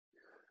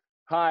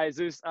Hi, this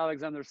is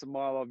Aleksandrs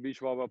Samoilovs,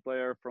 beach volleyball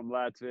player from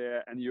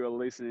Latvia, and you are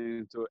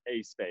listening to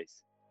A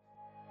Space.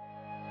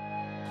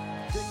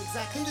 Doing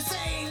exactly the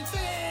same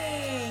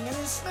thing, and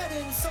it's sped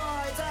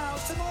inside out.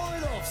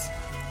 Samoilovs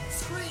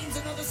screens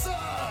another serve.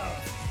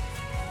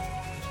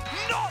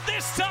 Not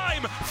this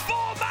time! 4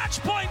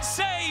 match points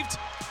saved!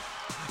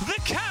 The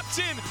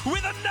captain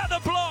with another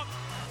block!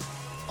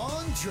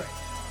 Andre,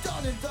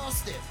 done and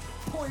dusted.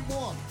 Point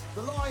one,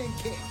 the Lion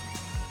King.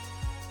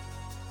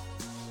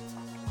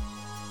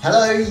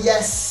 Hello,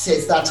 yes,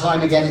 it's that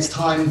time again. It's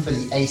time for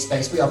the A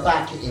Space. We are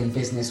back in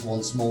business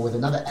once more with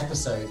another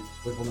episode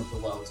with one of the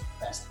world's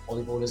best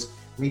volleyballers.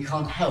 We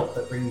can't help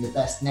but bring you the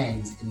best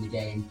names in the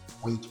game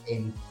week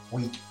in,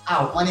 week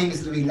out. My name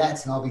is Louis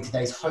Letts and I'll be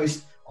today's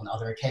host. On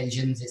other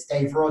occasions, it's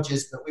Dave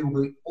Rogers, but we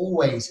will be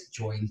always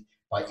joined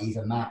by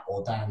either Matt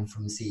or Dan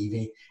from the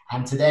CEV.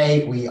 And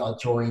today we are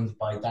joined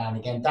by Dan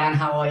again. Dan,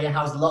 how are you?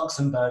 How's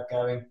Luxembourg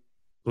going?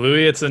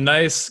 Louis, it's a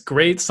nice,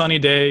 great sunny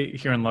day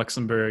here in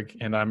Luxembourg,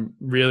 and I'm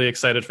really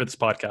excited for this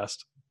podcast.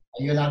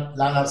 Are you allowed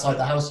outside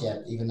the house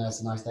yet, even though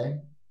it's a nice day?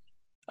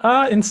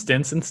 In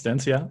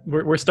stints, yeah.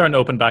 We're starting to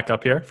open back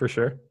up here, for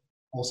sure.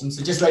 Awesome.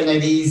 So just let you know,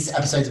 these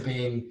episodes are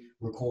being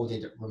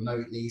recorded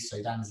remotely.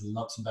 So Dan's in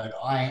Luxembourg,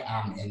 I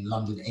am in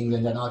London,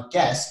 England, and our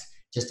guest,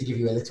 just to give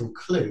you a little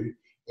clue,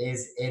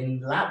 is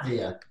in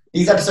Latvia.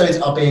 These episodes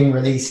are being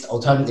released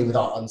alternately with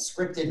our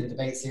unscripted and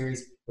debate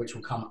series, which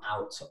will come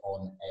out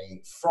on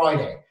a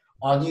Friday.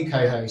 Our new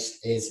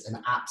co-host is an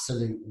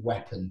absolute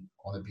weapon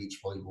on a beach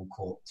volleyball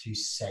court, to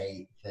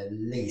say the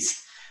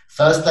least.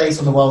 First place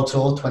on the World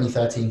Tour,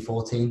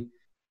 2013-14,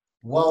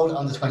 World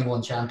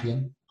Under-21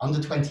 champion,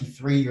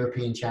 Under-23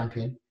 European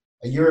champion,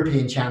 a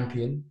European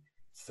champion,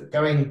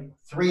 going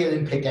 3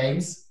 Olympic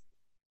Games.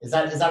 Is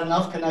that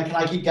enough? Can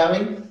I keep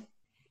going?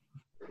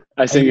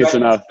 I think it's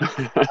enough.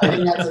 I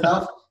think that's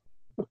enough.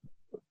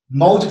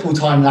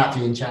 Multiple-time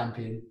Latvian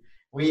champion.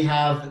 We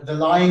have the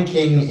Lion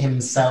King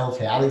himself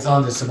here,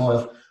 Aleksandrs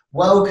Samoilovs.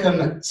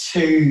 Welcome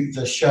to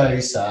the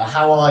show, sir.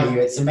 How are you?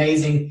 It's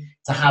amazing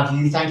to have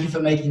you. Thank you for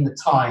making the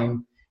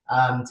time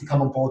to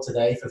come on board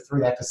today for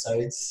 3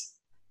 episodes.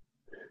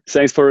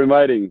 Thanks for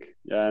inviting,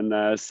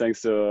 and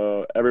thanks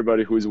to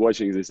everybody who is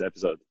watching this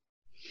episode.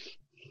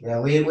 Yeah,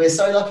 we're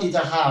so lucky to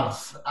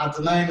have, at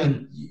the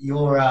moment,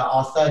 you're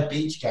our 3rd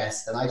beach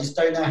guest, and I just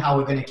don't know how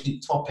we're going to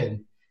keep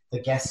topping the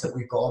guests that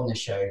we've got on the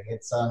show.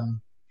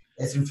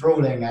 It's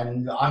enthralling,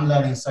 and I'm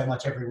learning so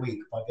much every week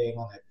by being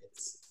on it.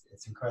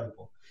 It's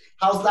incredible.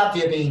 How's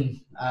Latvia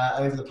been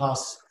over the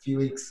past few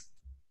weeks?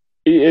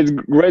 It's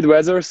great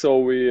weather, so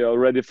we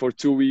already for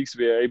 2 weeks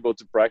we are able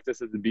to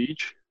practice at the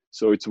beach.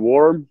 So it's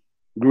warm,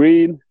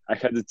 green. I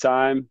had the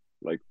time,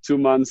 like 2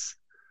 months,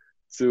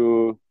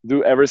 to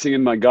do everything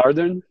in my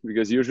garden,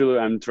 because usually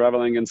I'm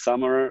traveling in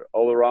summer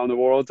all around the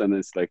world and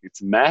it's a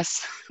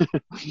mess.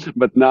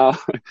 But now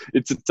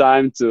it's a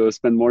time to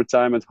spend more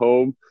time at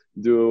home,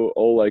 do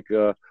all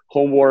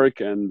homework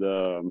and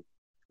a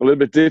little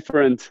bit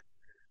different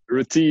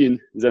routine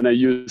than I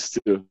used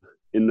to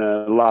in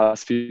the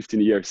last 15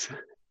 years.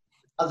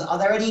 Are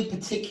there any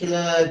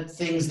particular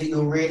things that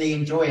you're really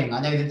enjoying?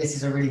 I know that this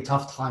is a really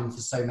tough time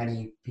for so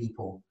many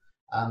people.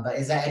 But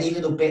is there any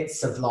little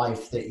bits of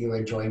life that you're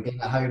enjoying, being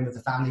at home with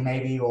the family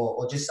maybe,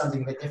 or just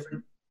something a bit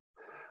different?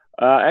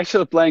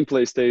 Actually playing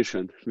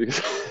PlayStation,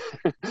 because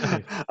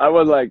I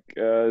was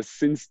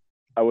since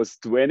I was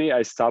 20,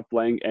 I stopped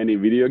playing any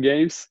video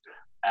games.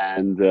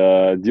 And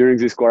during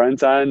this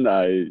quarantine,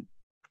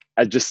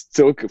 I just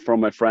took from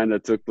my friend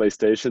that took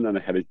PlayStation,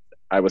 and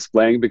I was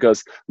playing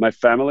because my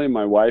family,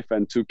 my wife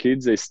and 2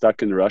 kids, they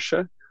stuck in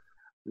Russia.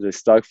 They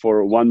stuck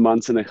for 1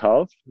 month and a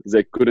half.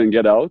 They couldn't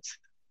get out.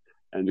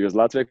 And because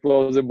Latvia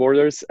closed the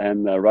borders,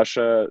 and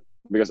Russia,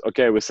 because,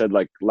 we said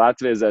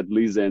Latvia is at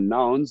least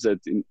announced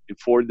that in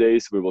 4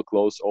 days we will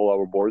close all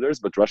our borders,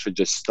 but Russia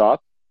just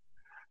stopped.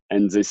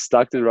 And they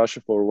stuck in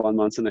Russia for 1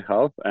 month and a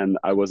half, and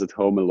I was at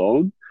home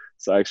alone.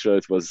 So actually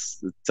it was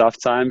a tough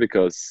time,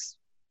 because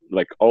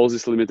all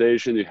this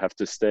limitation, you have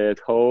to stay at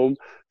home.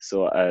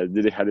 So I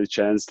didn't have a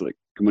chance to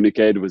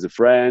communicate with the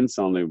friends,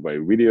 only by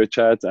video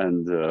chat.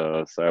 And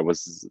so I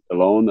was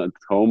alone at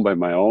home by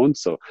my own.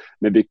 So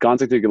maybe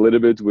contacting a little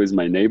bit with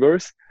my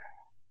neighbors.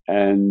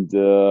 And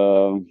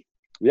so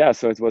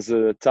it was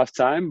a tough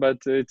time, but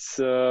it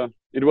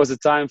was a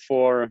time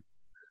for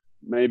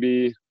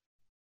maybe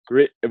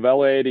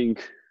re-evaluating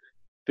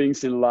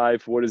things in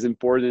life, what is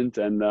important,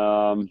 and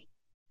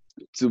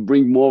to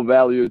bring more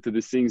value to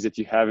the things that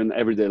you have in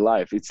everyday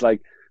life. It's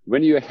like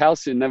when you're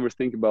healthy, you never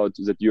think about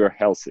that you are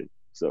healthy.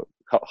 So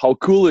how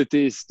cool it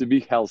is to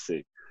be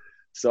healthy.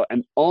 So,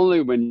 and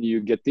only when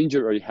you get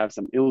injured or you have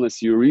some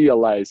illness, you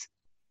realize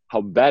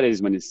how bad it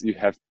is when you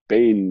have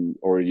pain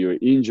or you're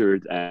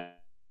injured,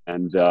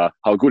 and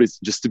how good it's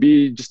just to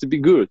be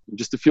good,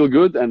 just to feel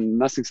good and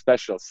nothing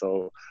special.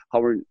 So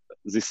how are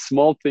these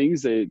small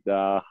things,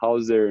 how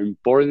they're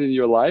important in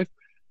your life,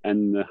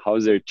 and how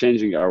they're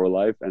changing our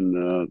life.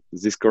 And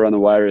this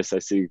coronavirus, I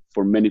think,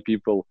 for many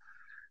people,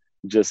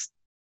 just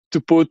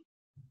to put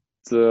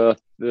the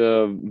the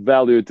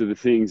value to the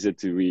things that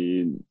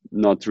we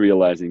not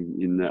realizing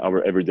in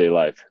our everyday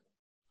life.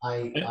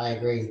 I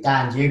agree.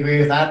 Dan, do you agree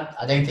with that?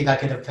 I don't think I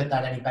could have put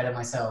that any better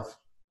myself.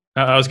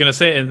 I was gonna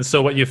say, and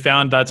so what you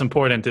found that's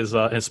important is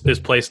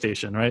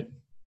PlayStation, right?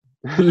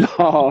 No.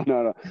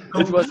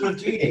 Call It was of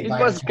Duty, it by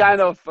any was chance?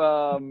 kind of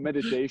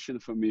meditation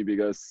for me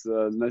because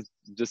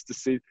just to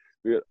see.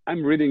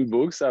 I'm reading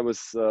books. I was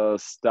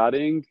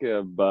studying,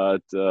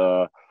 but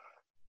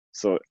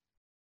so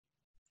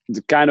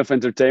the kind of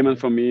entertainment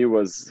for me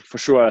was for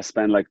sure. I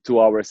spent like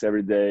 2 hours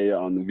every day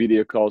on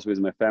video calls with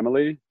my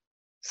family.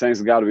 Thanks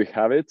God we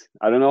have it.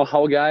 I don't know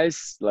how guys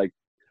like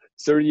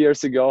 30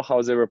 years ago how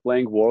they were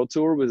playing World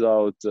Tour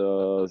without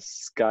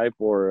Skype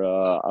or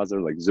other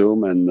like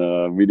Zoom and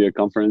video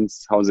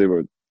conference. How they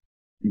were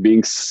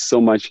being so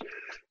much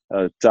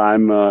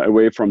time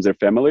away from their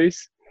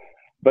families.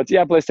 But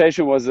yeah,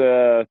 PlayStation was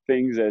a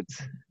thing that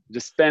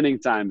just spending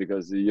time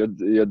because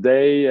your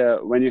day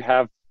when you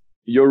have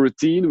your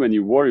routine, when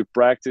you work, you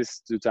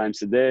practice 2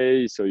 times a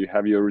day, so you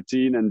have your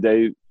routine and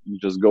they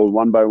just go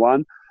one by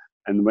one.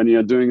 And when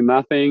you're doing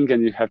nothing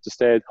and you have to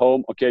stay at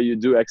home, okay, you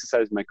do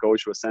exercise. My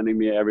coach was sending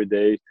me every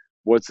day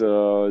what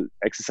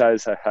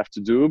exercise I have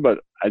to do, but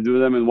I do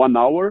them in 1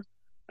 hour,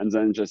 and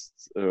then just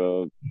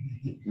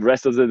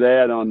rest of the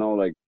day, I don't know,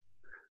 like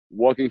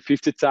walking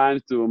 50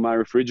 times to my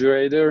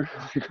refrigerator,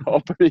 like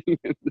opening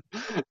it.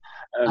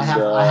 And,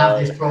 I have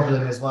this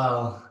problem as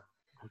well.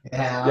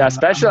 Yeah,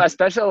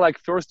 especially like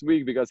first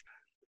week, because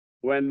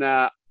when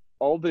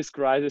all this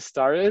crisis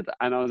started,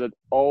 I know that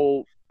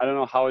I don't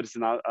know how it is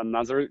in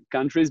other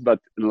countries, but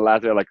in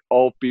Latvia, like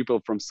all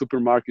people from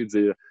supermarkets,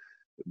 they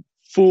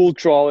full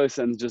trolleys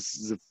and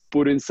just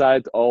put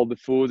inside all the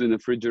food in the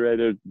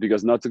refrigerator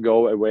because not to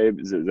go away.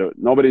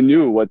 Nobody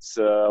knew what's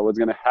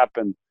going to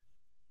happen,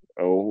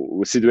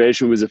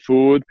 situation with the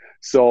food.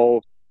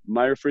 So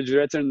my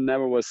refrigerator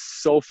never was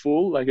so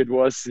full like it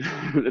was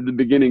at the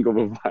beginning of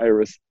a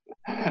virus.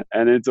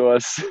 And it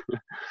was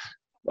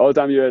all the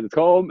time you're at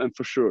home, and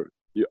for sure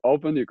you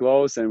open, you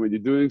close, and when you're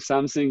doing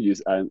something,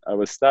 I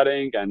was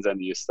studying, and then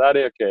you study,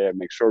 okay, I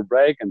make short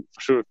break, and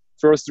for sure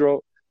first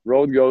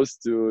road goes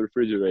to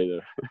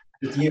refrigerator.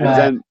 And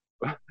then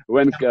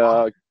when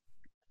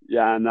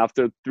and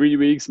after 3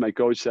 weeks my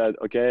coach said,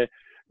 okay,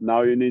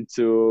 now you need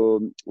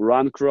to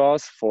run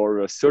cross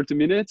for 30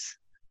 minutes.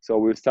 So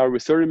we start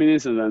with 30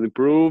 minutes and then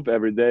improve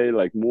every day,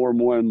 like more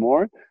and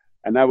more.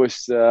 And I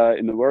was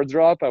in the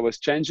wardrobe, I was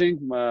changing,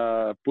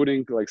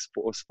 putting like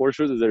sports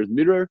shoes, there's a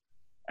mirror.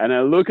 And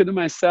I look at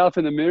myself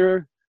in the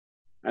mirror.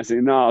 I say,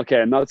 no,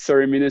 okay, not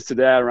 30 minutes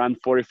today, I ran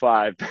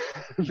 45.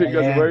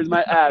 Because where's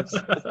my abs?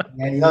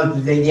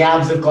 The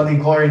abs have gone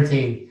in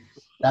quarantine.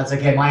 That's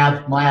okay. My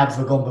abs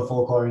were gone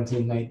before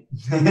quarantine, mate.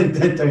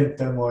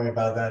 don't worry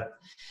about that.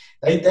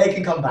 They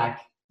can come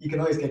back. You can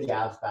always get the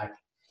abs back.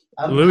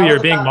 Lou, you're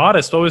being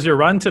modest. What was your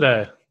run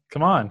today?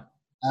 Come on.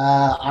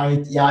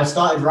 I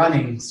started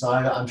running, so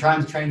I'm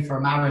trying to train for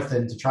a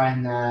marathon to try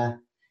and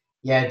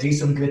do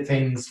some good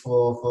things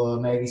for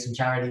maybe some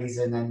charities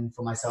and then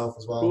for myself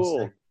as well. Cool.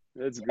 So,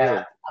 that's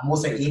great. I'm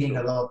also eating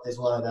a lot as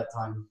well at that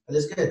time, but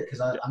it's good because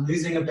I'm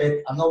losing a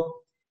bit.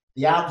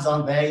 The abs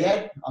aren't there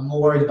yet. I'm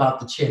more worried about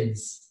the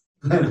chins.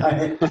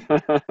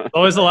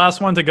 Always the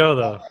last one to go,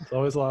 though. It's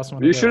always the last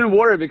one. You shouldn't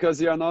worry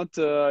because you're not.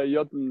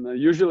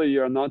 Usually,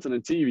 you're not on a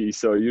TV,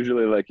 so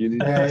usually, like you need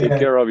to take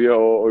care of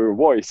your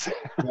voice.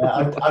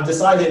 I've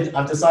decided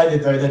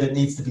though that it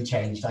needs to be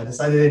changed. I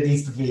decided I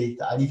need to be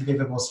a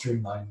bit more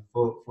streamlined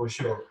for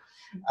sure.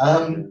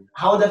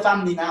 How are the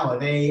family now? Are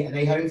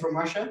they home from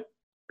Russia?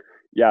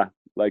 Yeah,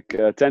 like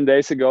 10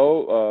 days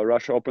ago,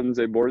 Russia opened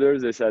their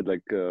borders. They said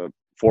like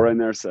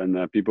foreigners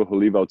and people who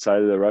live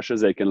outside of Russia,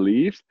 they can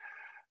leave.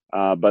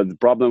 But the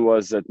problem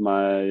was that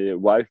my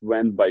wife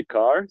went by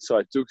car, so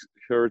I took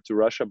her to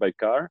Russia by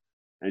car,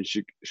 and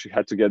she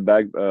had to get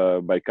back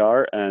by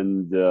car,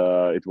 and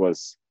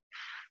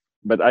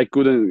but I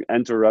couldn't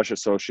enter Russia,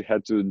 so she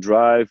had to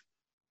drive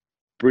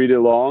pretty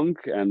long,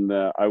 and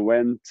I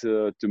went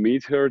to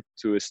meet her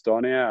to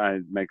Estonia. I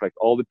make like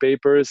all the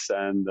papers,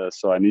 and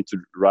so I need to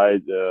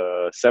ride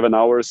 7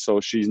 hours,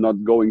 so she's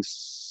not going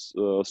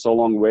so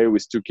long way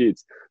with 2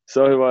 kids.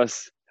 So it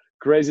was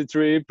crazy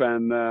trip,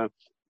 and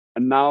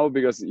now,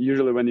 because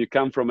usually when you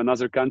come from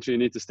another country, you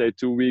need to stay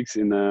 2 weeks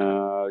in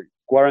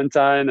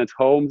quarantine at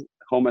home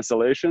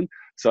isolation.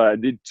 So I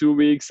did 2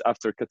 weeks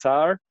after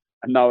Qatar,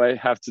 and now I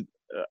have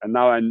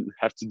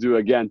to do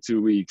again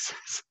 2 weeks.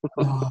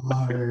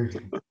 No.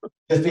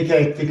 Just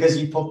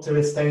because you popped to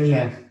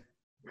Estonia.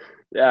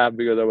 Yeah,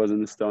 because I was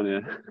in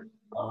Estonia.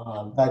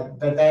 But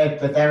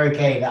they're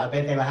okay. I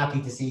bet they were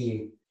happy to see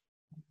you.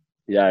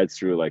 Yeah, it's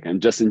true. Like I'm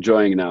just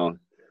enjoying now.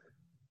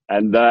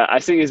 And I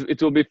think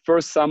it will be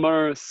first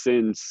summer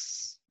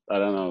since I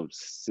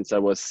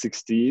was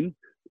 16,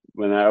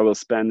 when I will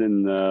spend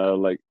in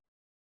like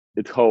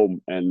at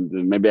home, and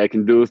maybe I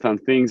can do some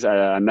things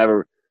I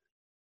never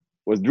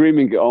was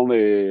dreaming.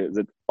 Only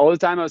that all the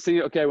time I was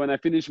thinking, okay, when I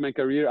finish my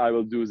career, I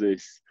will do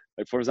this.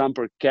 Like for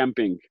example,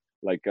 camping,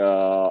 like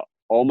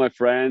all my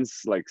friends,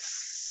 like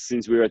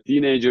since we were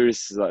teenagers,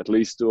 at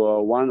least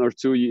 1 or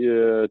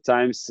 2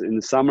 times in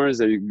the summers,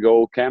 they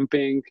go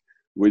camping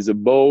with the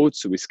boats,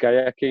 with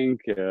kayaking,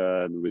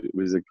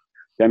 with the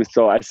camping.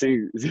 So I think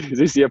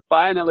this year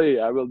finally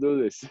I will do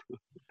this.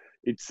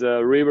 It's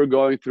a river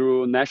going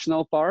through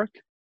national park,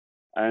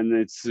 and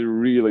it's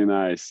really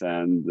nice.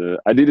 And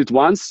I did it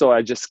once, so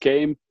I just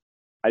came.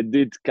 I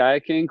did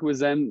kayaking with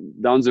them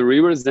down the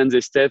rivers. Then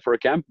they stayed for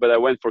a camp, but I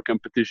went for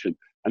competition.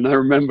 And I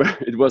remember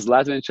it was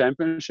Latvian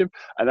championship,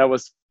 and I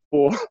was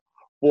 4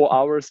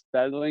 hours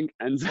paddling,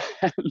 and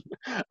then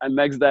and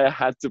next day I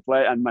had to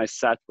play, and my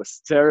set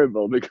was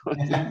terrible because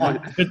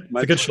It's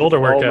a good shoulder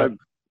workout.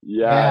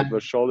 It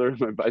was shoulder.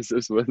 My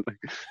biceps were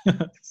like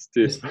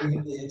stiff.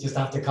 You just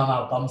have to come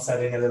out bump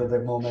setting a little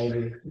bit more,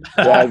 maybe.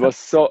 Yeah,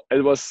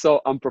 it was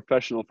so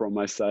unprofessional from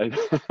my side.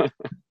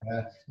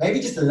 Maybe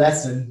just a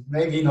lesson.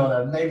 Maybe not.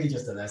 Maybe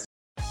just a lesson.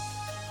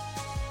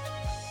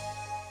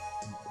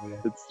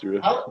 It's true.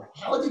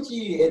 How did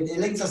you? It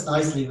links us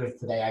nicely with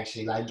today,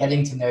 actually. Like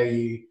getting to know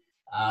you,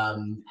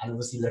 and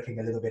obviously looking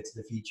a little bit to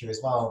the future as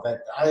well. But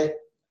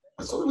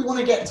we want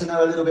to get to know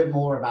a little bit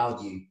more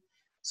about you.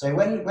 So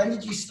when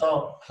did you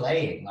start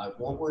playing? Like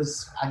what was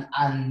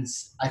and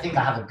I think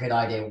I have a good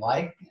idea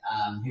why.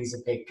 Who's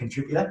a big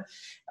contributor?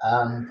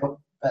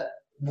 But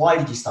why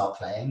did you start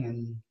playing, and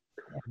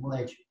what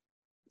age?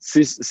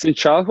 Since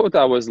childhood,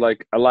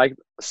 I liked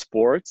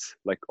sports,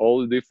 like all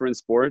the different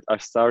sports. I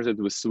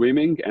started with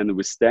swimming and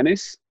with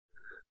tennis.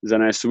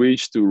 Then I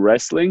switched to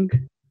wrestling.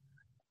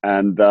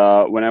 And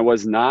when I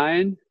was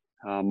 9,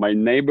 my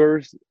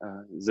neighbors,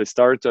 they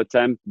started to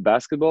attend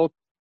basketball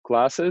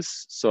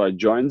classes. So I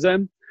joined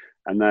them,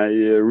 and I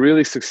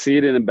really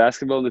succeeded in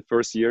basketball in the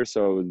first year. So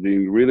I was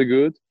doing really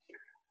good.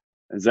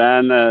 And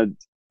then,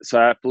 so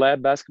I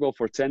played basketball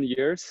for 10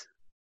 years,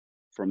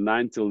 from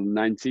 9 till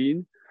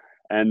 19.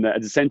 And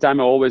at the same time,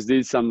 I always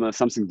did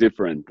something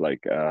different.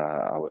 Like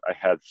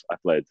I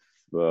played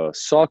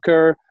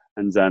soccer,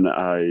 and then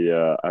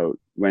I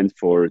went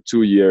for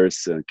 2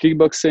 years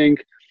kickboxing.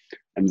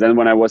 And then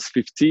when I was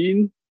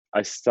 15,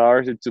 I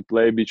started to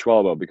play beach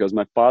volleyball because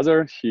my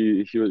father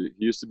he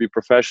used to be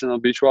professional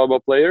beach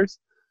volleyball players,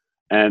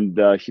 and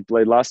he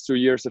played last 2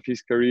 years of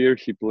his career.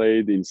 He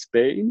played in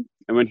Spain,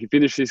 and when he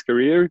finished his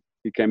career,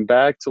 he came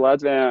back to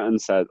Latvia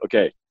and said,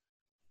 "Okay,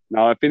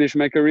 now I finished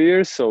my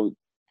career, so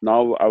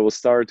now I will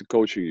start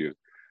coaching you."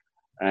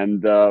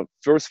 And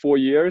first 4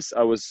 years,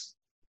 I was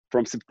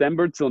from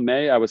September till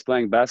May, I was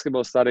playing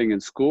basketball, studying in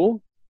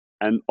school,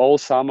 and all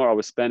summer I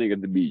was spending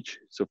at the beach.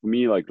 So for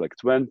me, like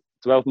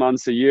 12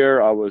 months a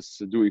year, I was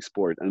doing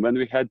sport. And when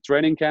we had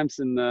training camps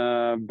in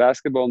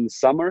basketball in the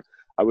summer,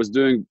 I was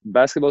doing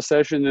basketball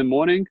session in the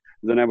morning.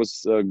 Then I was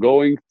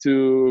going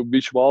to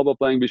beach volleyball,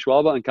 playing beach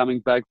volleyball, and coming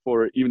back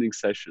for evening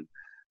session.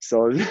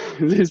 So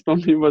this for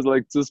me was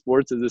like 2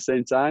 sports at the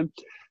same time.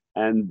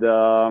 And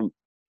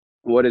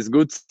what is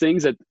good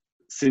things that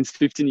since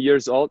 15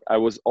 years old, I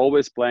was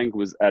always playing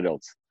with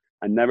adults.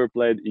 I never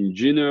played in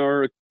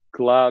junior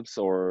clubs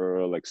or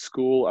like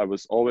school.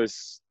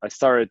 I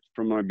started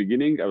from my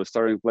beginning, I was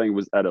starting playing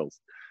with adults.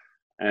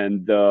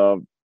 And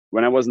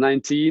when I was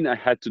 19, I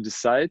had to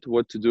decide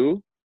what to do.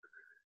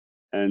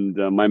 And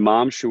my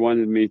mom, she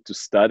wanted me to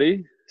study.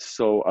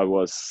 So I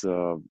was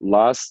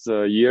last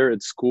year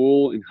at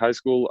school, in high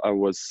school, I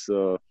was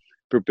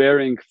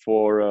preparing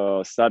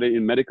for study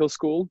in medical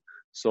school.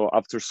 So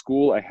after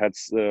school, I had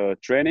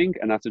training,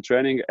 and after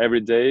training,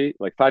 every day,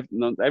 like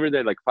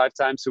 5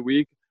 times a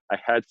week, I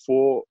had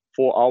 4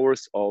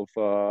 hours of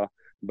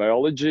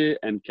biology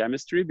and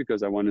chemistry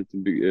because I wanted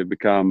to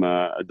become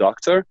a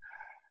doctor.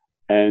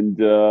 And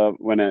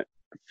when I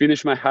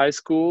finished my high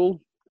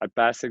school, I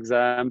passed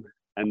exam,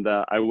 and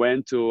I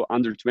went to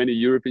under 20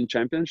 European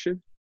Championship.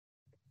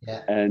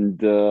 Yeah.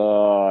 And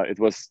it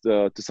was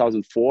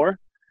 2004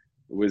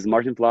 with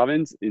Martin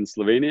Plavins in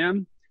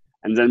Slovenia.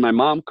 And then my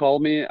mom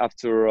called me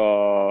after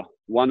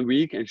 1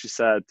 week, and she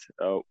said,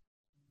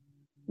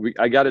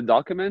 I got the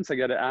documents, I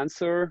got the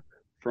answer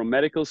from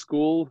medical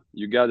school.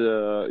 You got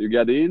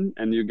in,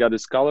 and you got a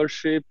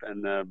scholarship and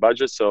a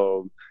budget.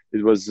 So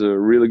it was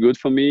really good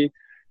for me.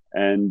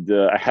 And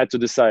I had to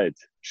decide,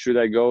 should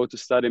I go to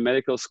study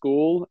medical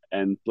school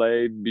and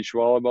play beach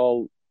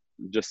volleyball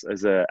just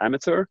as an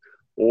amateur,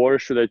 or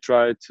should I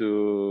try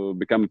to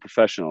become a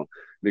professional?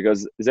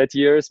 Because that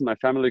years my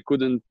family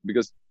couldn't,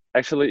 because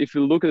actually if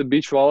you look at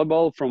beach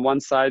volleyball from one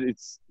side, it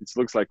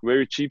looks like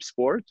very cheap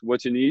sport.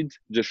 What you need,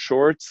 just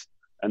shorts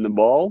and the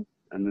ball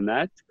and the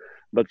net.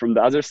 But from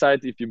the other side,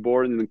 if you're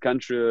born in a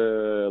country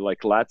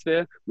like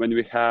Latvia, when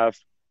we have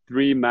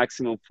 3,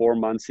 maximum 4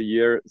 months a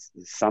year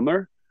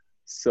summer,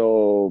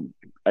 so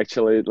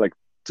actually like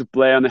to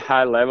play on a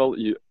high level,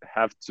 you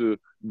have to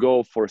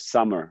go for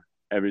summer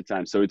every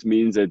time. So it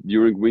means that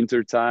during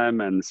winter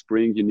time and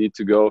spring, you need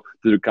to go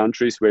to the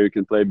countries where you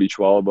can play beach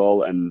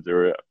volleyball, and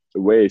they're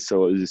away. So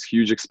it's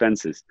huge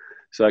expenses.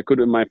 So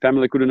my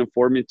family couldn't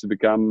afford me to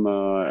become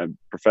a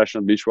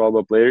professional beach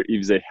volleyball player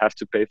if they have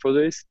to pay for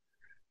this.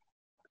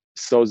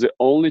 So the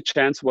only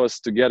chance was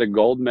to get a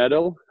gold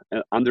medal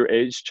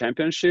underage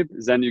championship.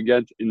 Then you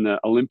get in the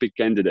Olympic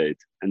candidate,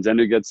 and then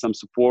you get some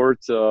support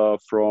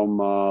from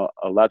a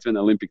Latvian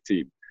Olympic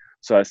team.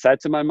 So I said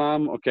to my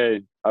mom,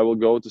 okay, I will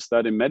go to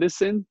study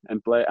medicine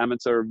and play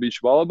amateur beach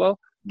volleyball.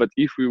 But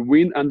if we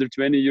win under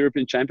 20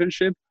 European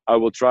Championship, I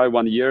will try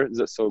 1 year.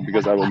 So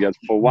because I will get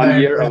for 1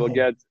 year, I will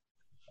get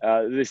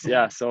this.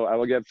 Yeah, so I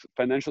will get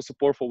financial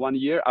support for 1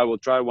 year. I will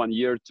try 1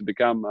 year to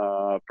become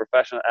a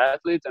professional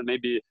athlete, and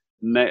maybe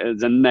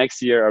the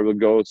next year I will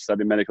go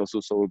study medical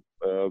school. So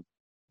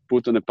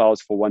put on a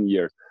pause for 1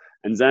 year.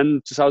 And then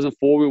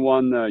 2004 we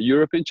won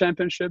European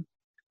Championship.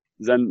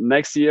 Then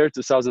next year,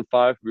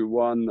 2005, we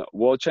won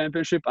World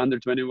Championship under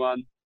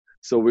 21.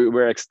 So we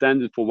were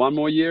extended for 1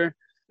 more year.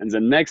 And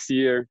then next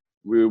year,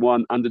 we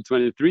won under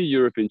 23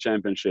 European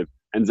Championship.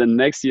 And then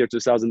next year,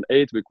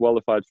 2008, we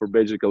qualified for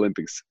Beijing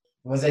Olympics.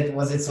 Was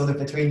it sort of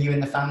between you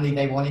and the family,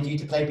 they wanted you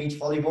to play beach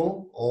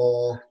volleyball,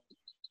 or?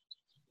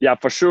 Yeah,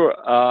 for sure.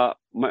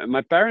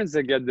 My parents,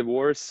 they get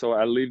divorced. So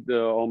I lived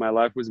all my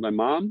life with my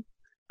mom.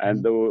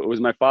 And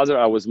with my father,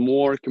 I was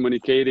more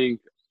communicating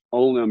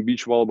only on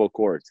beach volleyball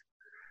court.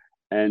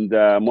 And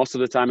most of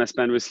the time I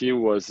spent with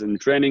him was in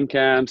training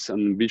camps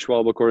and beach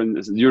volleyball court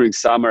during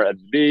summer at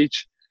the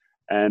beach.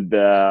 And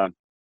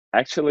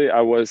actually,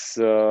 I was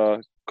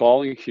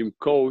calling him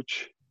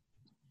coach.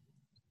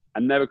 I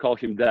never called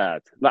him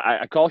dad.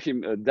 I called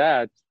him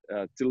dad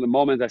till the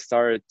moment I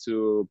started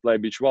to play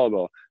beach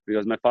volleyball,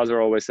 because my father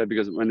always said,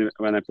 because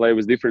when I play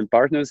with different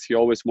partners, he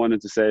always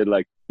wanted to say,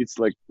 like, it's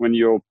like when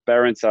your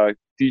parents are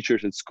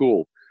teachers at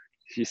school.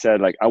 He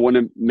said, like, I want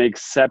to make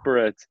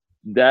separate.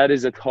 Dad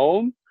is at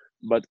home,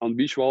 but on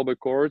beach volleyball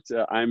court,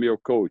 I'm your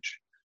coach.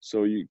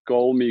 So you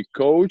call me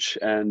coach,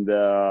 and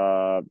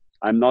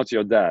I'm not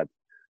your dad.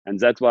 And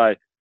that's why,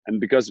 and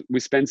because we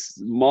spend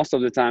most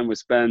of the time we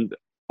spend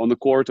on the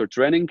court or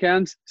training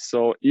camps.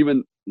 So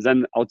even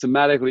then,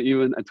 automatically,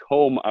 even at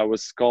home, I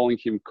was calling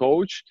him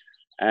coach.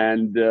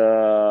 And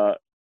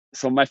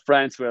so my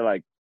friends were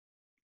like,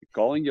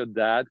 calling your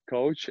dad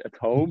coach at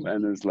home?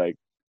 And it's like,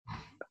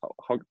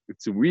 how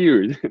it's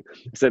weird.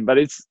 I said, but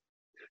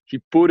he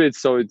put it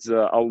so it's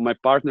my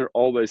partner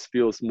always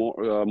feels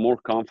more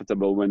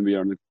comfortable when we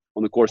are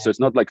on the court. So it's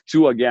not like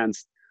 2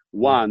 against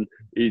 1.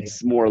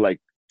 It's more like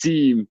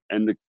team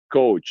and the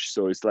coach.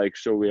 So it's like,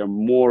 so we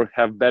are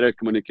have better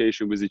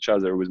communication with each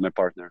other, with my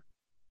partner.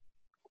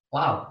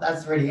 Wow,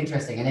 that's really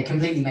interesting, and it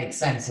completely makes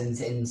sense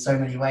in so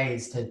many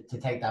ways to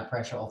take that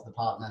pressure off the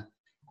partner,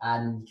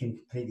 and you can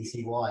completely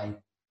see why.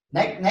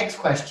 Next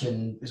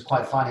question is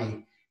quite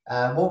funny.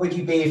 What would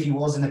you be if you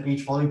wasn't a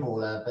beach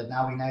volleyballer? But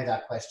now we know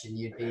that question.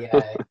 You'd be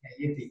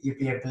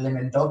a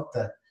blimmin'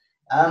 doctor.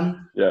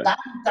 Yeah.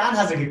 Dan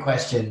has a good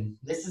question.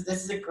 This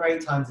is a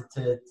great time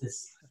to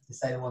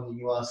say the one that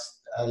you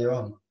asked earlier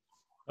on.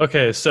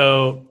 Okay,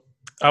 so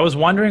I was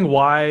wondering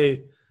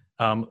why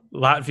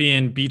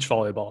Latvian beach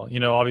volleyball,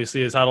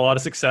 obviously has had a lot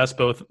of success,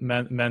 both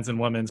men's and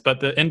women's, but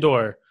the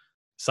indoor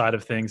side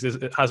of things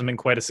it hasn't been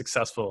quite as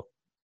successful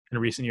in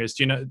recent years.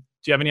 Do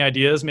you have any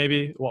ideas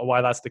maybe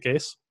why that's the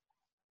case?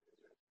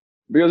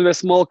 Because we're a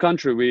small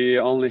country, we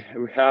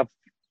have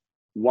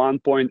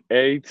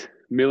 1.8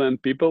 million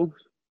people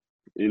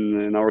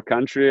in our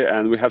country,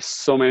 and we have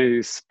so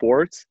many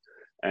sports,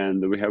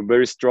 and we have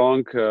very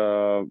strong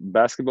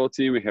basketball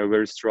team. We have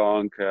very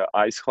strong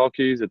ice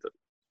hockey that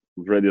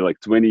already like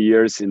 20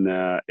 years in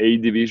A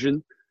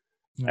division,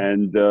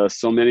 and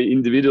so many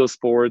individual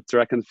sport,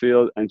 track and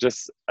field, and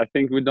just I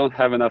think we don't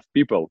have enough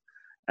people.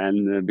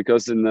 And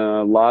because in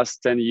the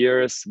last 10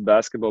 years,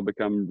 basketball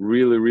become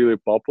really, really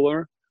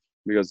popular.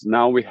 Because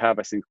now we have,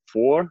 I think,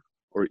 4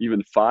 or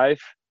even 5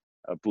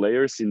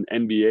 players in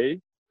NBA.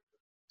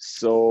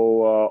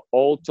 So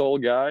all tall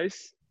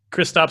guys.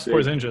 Kristaps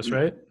Porzingis,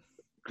 right?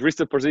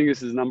 Kristaps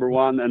Porzingis is number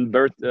 1, and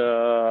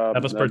Bertans.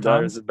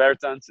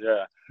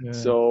 Yeah.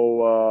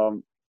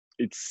 So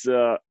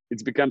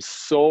it's become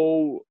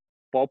so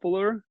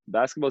popular,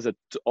 basketball, that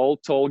all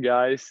tall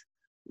guys,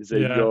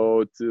 they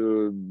go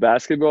to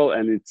basketball,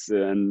 and it's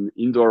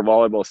indoor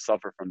volleyball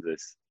suffer from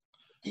this.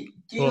 Do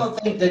you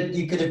not think that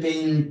you could have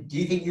been? Do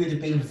you think you would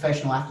have been a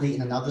professional athlete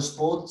in another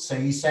sport? So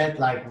you said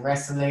like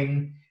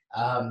wrestling,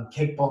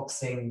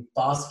 kickboxing,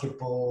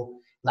 basketball,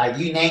 like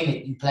you name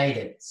it, you played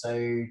it.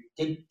 So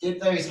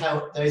did those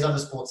help? Those other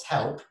sports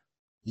help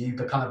you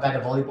become a better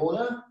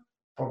volleyballer,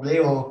 probably,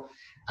 or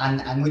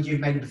and would you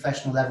have made a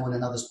professional level in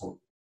another sport?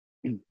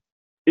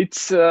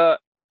 It's a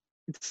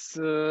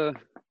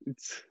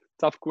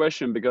tough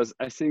question, because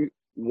I think.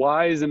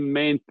 Why is the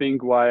main thing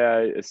why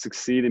I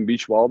succeed in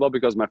beach volleyball?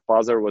 Because my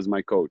father was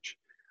my coach.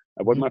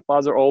 What my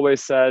father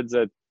always said,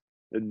 that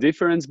the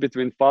difference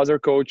between father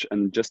coach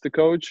and just a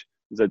coach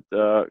is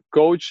that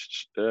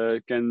coach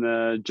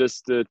can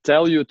just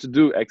tell you to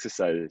do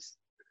exercises,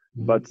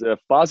 but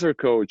father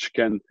coach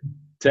can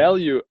tell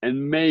you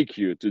and make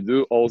you to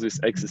do all these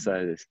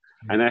exercises.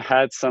 And I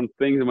had some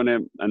things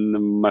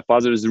and my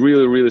father is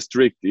really, really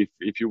strict.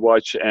 If you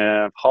watch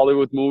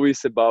Hollywood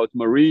movies about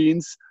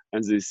Marines,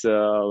 and these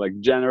like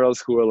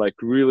generals who were like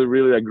really,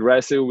 really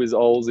aggressive with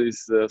all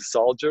these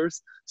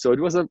soldiers. So it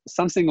was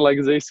something like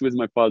this with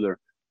my father.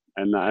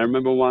 And I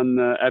remember one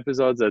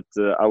episode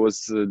that I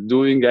was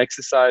doing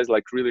exercise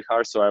like really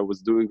hard. So I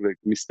was doing like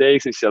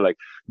mistakes, and she said like,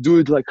 do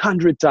it like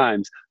 100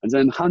 times, and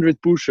then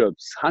 100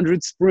 push-ups,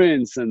 100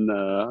 sprints, and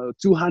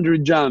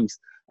 200 jumps.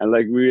 And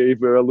like if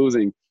we were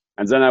losing.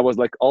 And then I was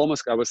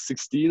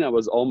 16, I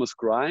was almost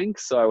crying.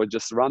 So I would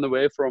just run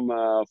away from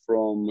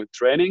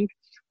training.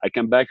 I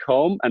came back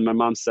home, and my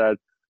mom said,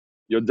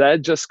 your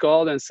dad just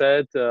called and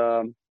said,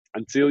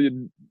 until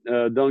you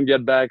don't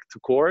get back to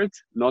court,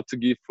 not to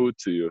give food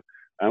to you.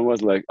 I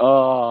was like,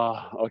 oh,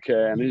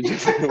 okay. And he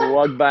just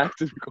walked back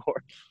to the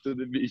court, to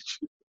the beach.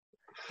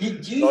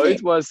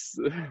 It was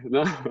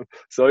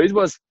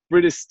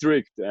pretty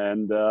strict.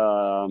 And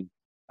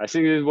I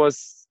think it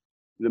was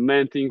the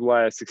main thing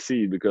why I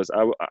succeed, because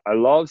I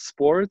love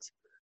sports,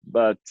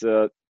 but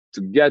to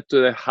get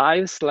to the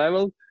highest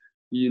level,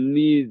 you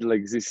need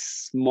like this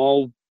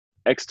small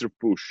extra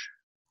push.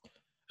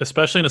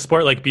 Especially in a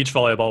sport like beach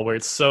volleyball, where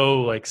it's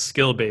so like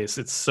skill based.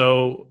 It's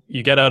so,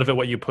 you get out of it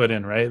what you put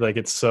in, right? Like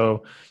it's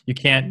so, you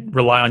can't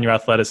rely on your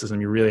athleticism.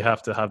 You really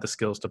have to have the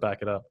skills to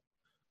back it up.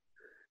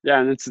 Yeah,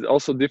 and it's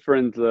also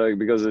different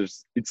because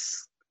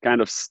it's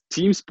kind of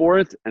team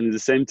sport, and at the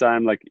same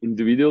time like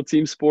individual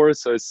team sport.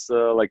 So it's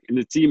like in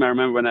the team, I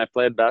remember when I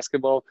played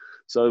basketball,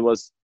 so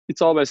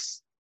it's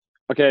always,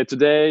 okay,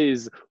 today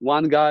is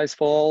one guy's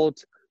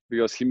fault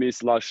because he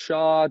missed last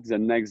shot. The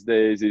next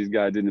day, this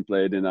guy didn't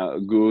play in a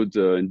good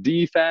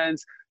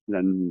defense.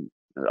 Then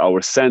our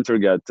center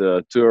got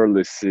 2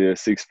 early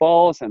 6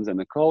 fouls, and then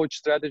the coach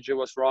strategy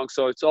was wrong.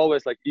 So it's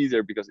always like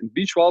easier, because in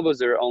beach volleyball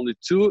there are only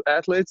 2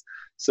 athletes.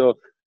 So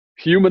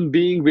human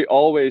being, we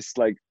always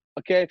like,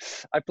 okay,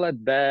 I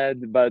played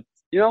bad, but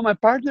my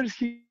partner,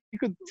 he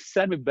could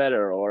set me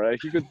better, or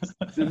he could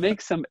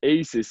make some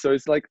aces. So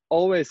it's like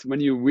always when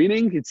you're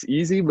winning, it's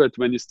easy, but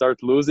when you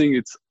start losing,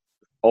 it's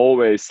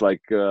always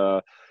like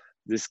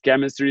this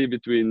chemistry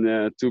between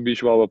 2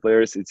 beach volleyball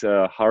players. It's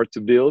hard to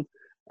build,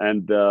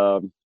 and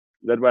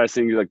that's why I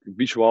think like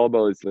beach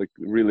volleyball is like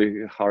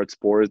really hard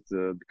sport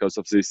because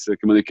of this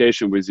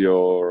communication with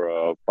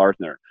your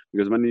partner.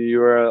 Because when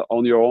you're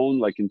on your own,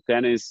 like in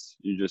tennis,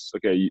 you just,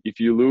 okay, if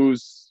you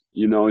lose,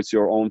 it's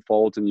your own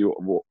fault, and you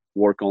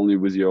work only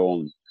with your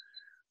own.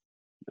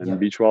 And in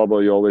beach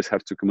volleyball, you always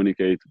have to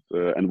communicate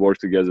and work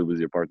together with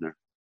your partner.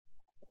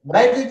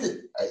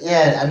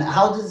 And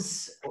how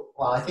does,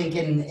 well, I think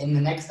in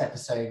the next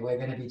episode, we're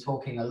going to be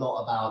talking a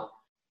lot about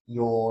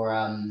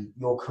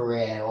your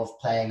career of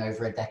playing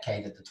over a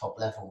decade at the top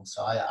level.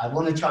 So I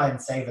want to try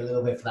and save a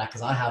little bit for that,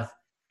 because I have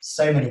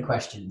so many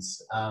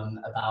questions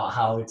about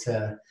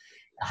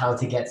how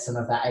to get some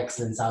of that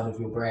excellence out of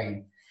your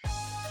brain.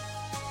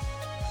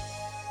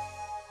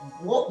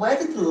 Where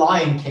did the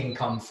Lion King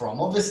come from?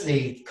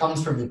 Obviously, it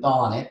comes from the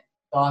Barnet.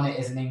 Barnet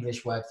is an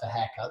English word for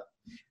haircut.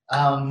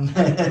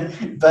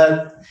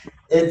 But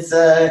it's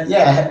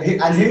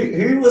and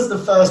who was the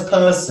first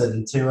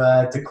person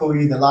to call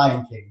you the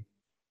Lion King?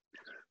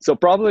 So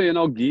probably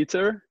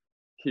Geeter.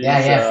 He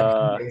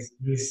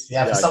was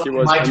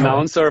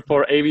announcer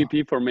for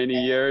AVP for many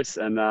years,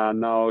 and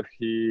now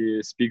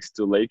he speaks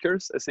to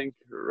Lakers, I think,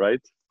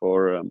 right,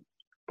 for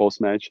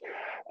post match.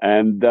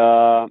 And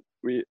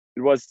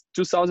it was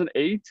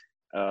 2008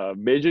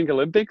 Beijing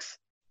Olympics.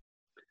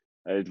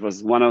 It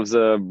was one of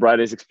the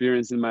brightest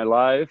experiences in my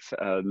life.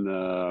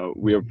 And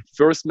we were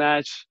first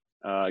match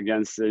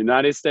against the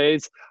United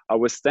States. I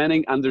was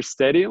standing under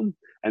stadium.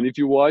 And if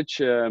you watch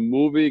a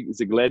movie,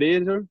 The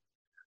Gladiator,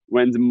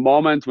 when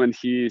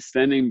he's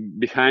standing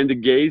behind the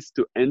gates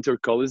to enter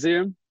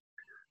Coliseum.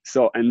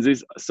 So it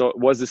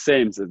was the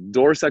same. The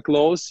doors are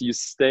closed. You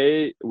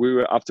stay.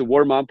 After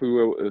warm up, we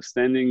were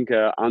standing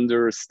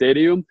under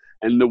stadium,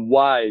 and the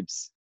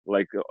vibes,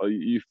 like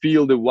you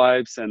feel the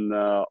vibes and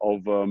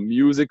of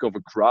music of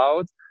a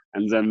crowd,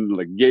 and then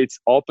like gates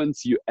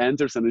opens, you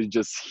enter, and it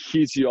just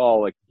hits you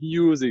all like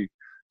music.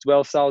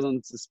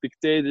 12,000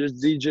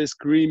 spectators, DJ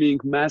screaming,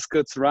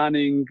 mascots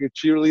running,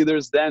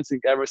 cheerleaders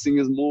dancing, everything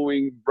is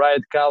moving,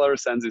 bright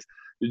colors, and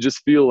you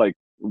just feel like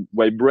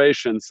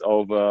vibrations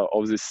of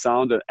this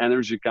sound and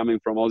energy coming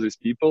from all these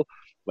people.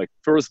 Like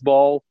first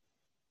ball,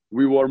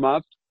 we warm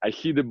up, I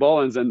hit the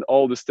ball, and then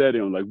all the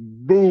stadium like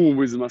boom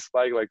with my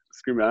spike like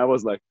screaming. I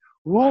was like,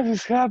 what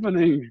is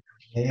happening?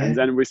 Yeah. And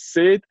then we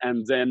sit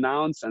and they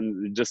announce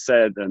and just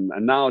said, and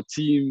now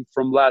team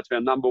from Latvia,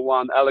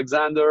 #1,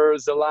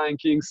 Aleksandrs, the Lion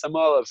King,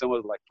 Samoilovs. And I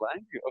was like,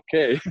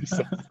 okay.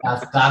 So,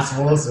 that's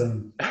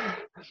awesome.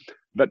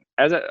 But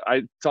as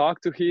I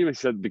talked to him, I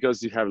said,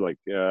 because you have like,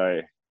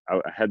 I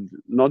had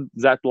not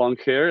that long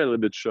hair, a little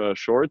bit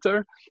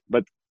shorter,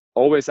 but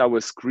always I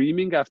was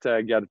screaming after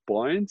I got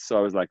points. So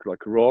I was like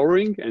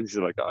roaring, and he's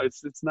like, oh,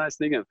 it's nice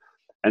thing.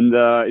 And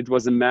it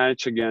was a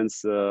match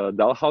against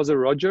Dalhousie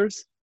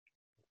Rogers.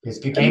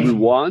 And we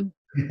won.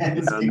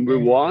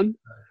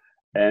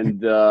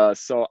 And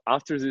so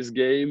after this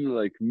game,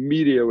 like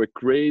media were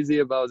crazy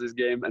about this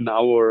game, and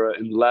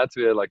in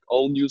Latvia, like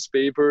all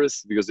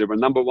newspapers, because they were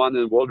 #1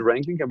 in world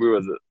ranking, and we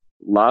were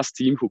last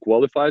team who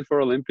qualified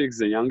for Olympics,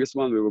 the youngest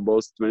one. We were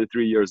both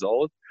 23 years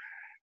old.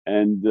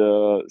 And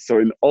so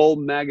in all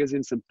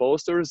magazines and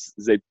posters,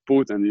 they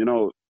put, and you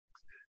know,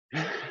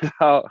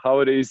 how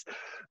it is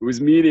with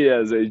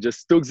media, they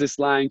just took this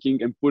Lion King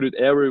and put it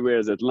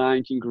everywhere, that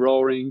Lion King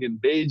roaring in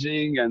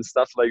Beijing and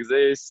stuff like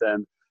this.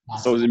 And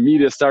so the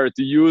media started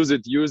to use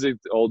it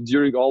all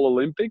during all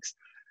Olympics.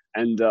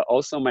 And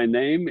also my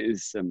name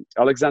is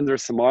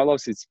Aleksandrs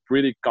Samoilovs. It's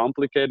pretty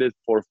complicated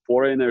for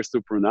foreigners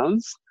to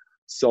pronounce.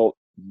 So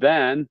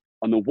then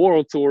on the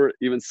world tour,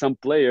 even some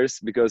players,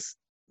 because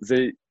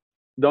they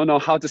don't know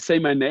how to say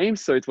my name,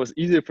 so it was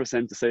easier for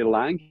them to say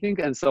Lion King.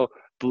 And so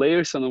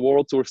players on the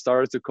world tour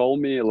started to call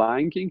me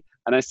Lion King.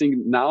 And I think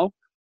now,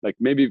 like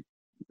maybe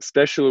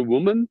especially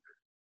women,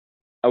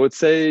 I would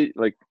say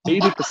like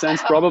 80%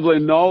 probably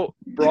know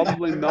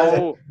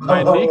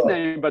my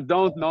nickname, but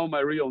don't know my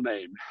real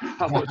name.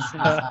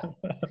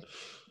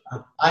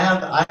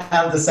 I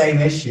have the same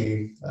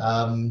issue.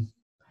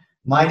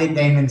 My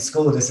nickname in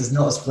school, this is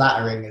not as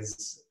flattering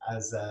as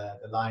the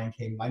Lion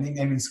King. My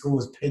nickname in school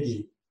was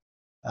Piggy,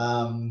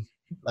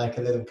 like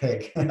a little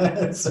pig.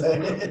 So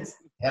it was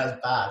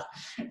bad.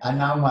 And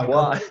now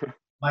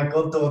my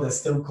goddaughter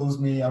still calls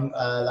me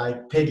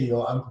like Piggy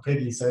or Uncle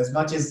Piggy. So as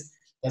much as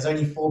there's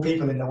only 4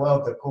 people in the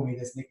world that call me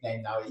this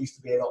nickname now, it used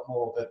to be a lot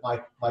more, but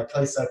my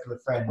close circle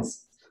of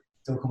friends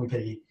still call me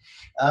Piggy.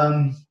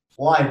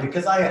 Why?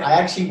 Because I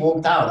actually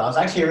walked out. I was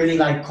actually a really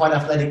quite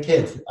athletic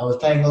kid. I was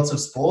playing lots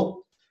of sport,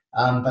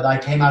 but I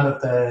came out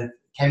of the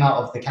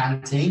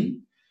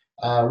canteen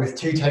with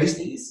 2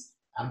 toasties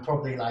and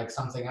probably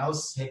something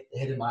else hit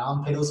in my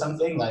armpit or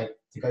something,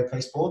 to go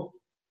play sport.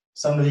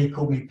 Somebody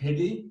called me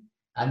Piggy,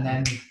 and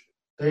then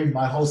boom,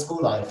 my whole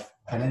school life,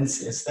 and then it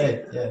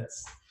stayed. Yeah,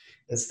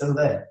 it's still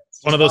there.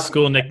 It's one of those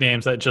school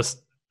nicknames that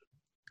just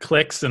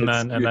clicks and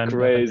then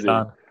crazy.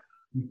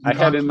 I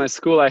had in my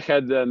school, I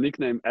had the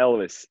nickname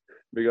Elvis,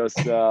 because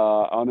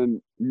on a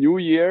New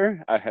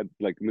Year I had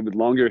a little bit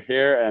longer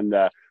hair, and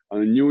on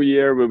a New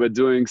Year we were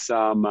doing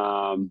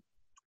some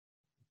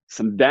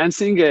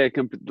dancing,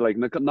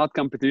 not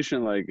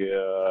competition,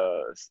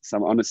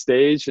 some on a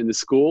stage in the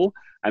school,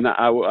 and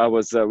I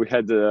was we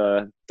had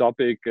the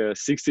topic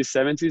 60s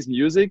 70s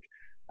music,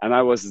 and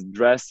I was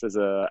dressed as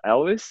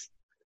Elvis.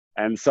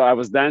 And so I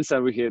was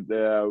dancing. We had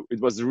it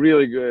was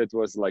really good. It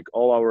was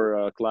all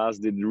our class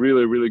did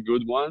really, really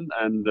good one.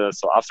 And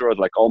so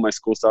afterwards, all my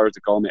school started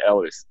to call me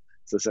Elvis.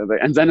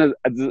 And then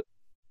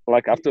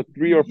after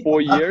 3 or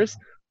 4 years,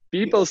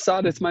 people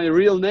thought it's my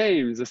real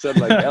name. They said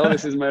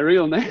Elvis is my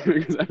real name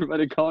because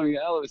everybody called me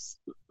Elvis.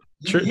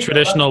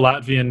 Traditional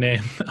Latvian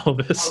name,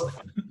 Elvis.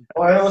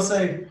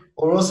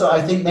 Or also,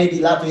 I think maybe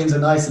Latvians are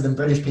nicer than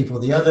British people.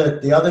 The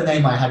other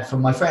name I had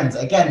from my friends,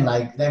 again,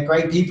 they're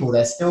great people.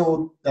 They're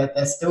still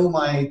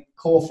my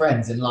core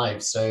friends in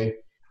life. So,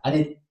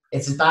 and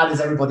it's as bad as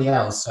everybody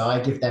else. So I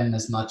give them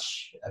as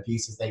much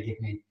abuse as they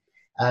give me.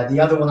 The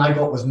other one I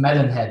got was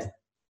Melon Head,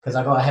 because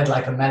I got a head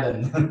like a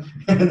melon,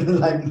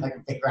 like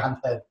a big round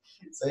head.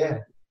 So yeah.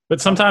 But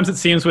sometimes it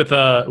seems with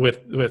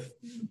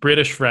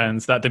British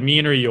friends that the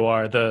meaner you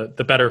are,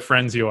 the better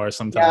friends you are.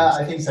 Sometimes. Yeah,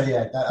 I think so.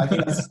 Yeah,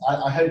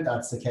 I hope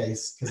that's the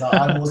case, because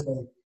I'm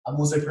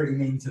also pretty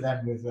mean to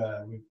them with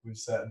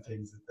certain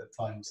things at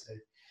times. So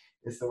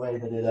it's the way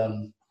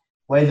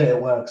that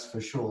it works for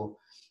sure.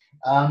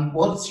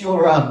 What's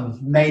your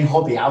main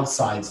hobby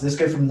outside? So let's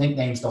go from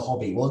nicknames to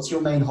hobby. What's your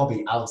main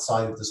hobby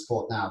outside of the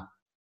sport now?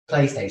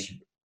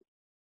 PlayStation.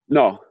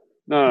 No,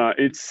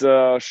 it's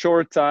a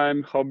short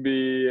time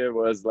hobby. It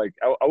was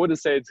I wouldn't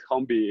say it's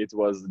hobby, it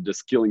was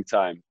just killing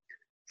time.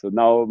 So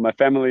now my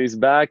family is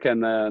back,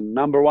 and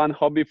number one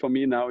hobby for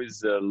me now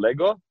is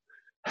Lego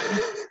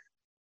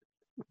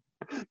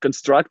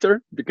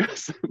constructor,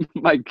 because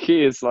my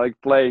kids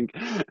playing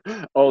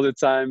all the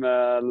time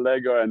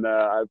Lego, and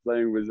I'm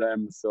playing with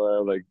them.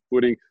 So I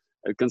putting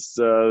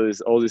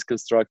all this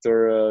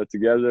constructor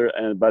together.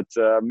 But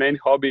main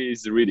hobby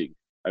is reading.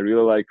 I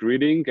really like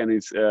reading, and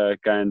it's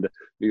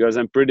because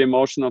I'm pretty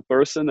emotional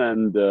person,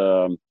 and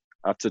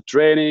after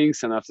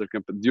trainings and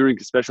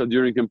especially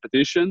during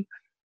competition,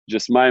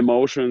 just my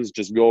emotions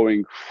just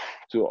going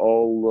to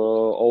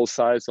all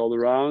sides, all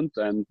around,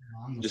 and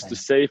just to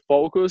stay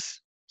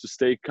focused, to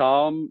stay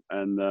calm,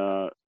 and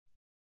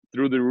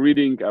through the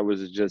reading,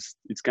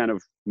 it's kind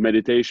of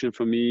meditation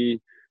for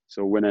me.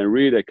 So when I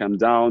read, I calm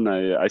down,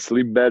 I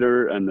sleep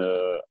better, and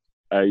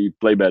I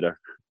play better.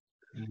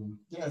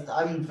 Yeah,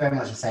 I'm very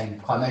much the same.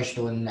 Quite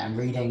emotional and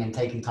reading and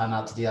taking time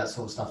out to do that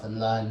sort of stuff and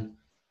learn.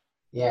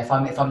 Yeah, if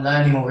I'm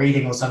learning or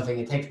reading or something,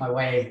 it takes my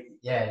way.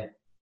 Yeah,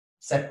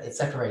 it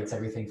separates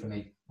everything for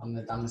me. I'm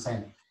the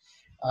same.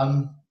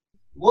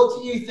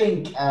 What do you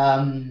think?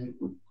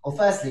 Or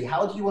firstly,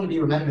 how do you want to be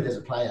remembered as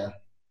a player?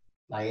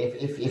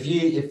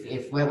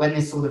 If when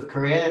this sort of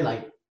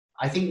career,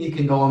 I think you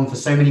can go on for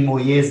so many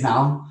more years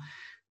now,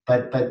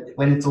 but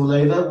when it's all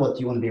over, what do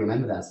you want to be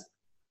remembered as?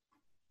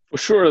 For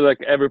sure,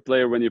 every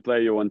player, when you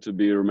play, you want to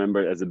be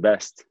remembered as the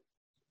best,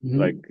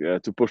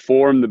 to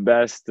perform the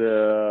best.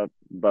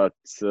 But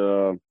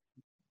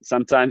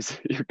sometimes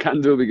you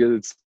can't do it because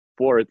it's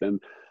sport,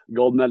 and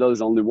gold medal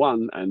is only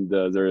one, and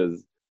there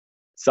is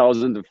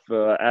thousands of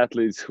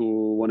athletes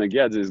who want to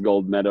get this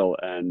gold medal,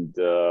 and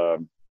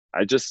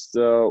I just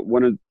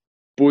want to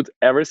put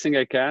everything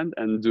I can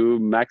and do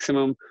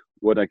maximum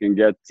what I can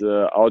get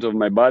out of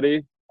my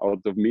body,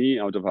 out of me,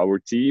 out of our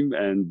team,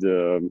 and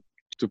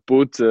to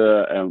put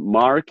a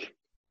mark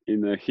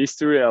in the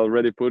history. I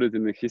already put it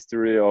in the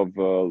history of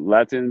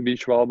Latvian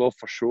beach volleyball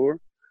for sure.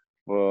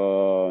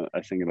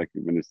 I think like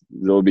when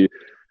there will be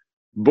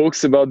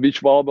books about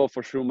beach volleyball,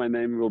 for sure my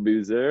name will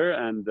be there,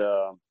 and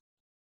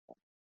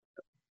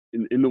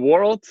in the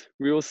world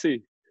we will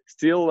see.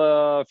 Still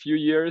a few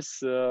years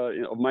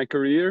of my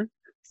career,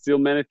 still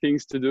many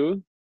things to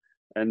do,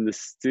 and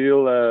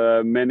still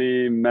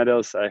many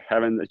medals I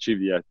haven't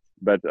achieved yet,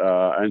 but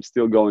I'm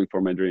still going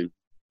for my dream.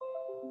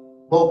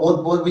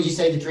 What would you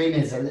say the dream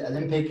is?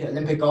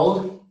 Olympic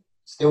gold?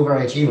 Still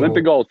very achievable.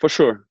 Olympic gold, for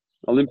sure.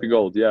 Olympic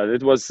gold, yeah.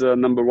 It was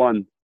number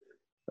one.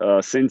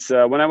 Since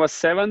when I was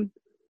 7,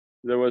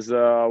 there was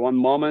one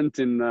moment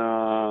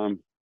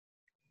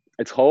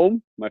at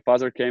home. My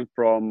father came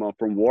from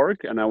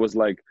work, and I was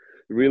like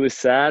really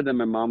sad, and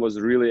my mom was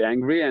really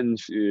angry, and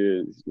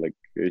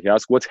he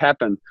asked, "What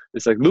happened?"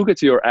 It's like, look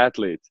at your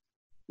athlete.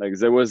 Like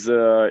there was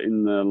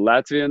in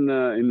Latvian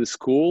in the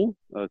school,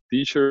 a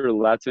teacher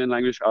Latvian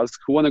language asked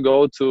who want to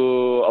go to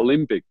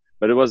Olympic,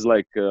 but it was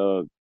like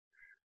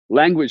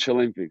language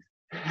Olympics.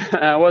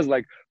 I was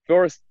like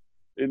first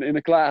in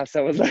the class.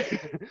 I was like,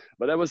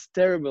 but I was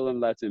terrible in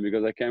Latin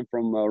because I came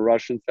from a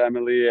Russian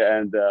family,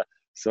 and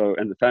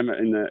the family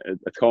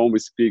at home we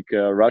speak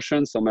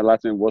Russian, so my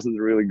Latin wasn't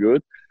really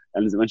good.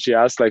 And when she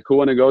asked like who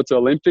want to go to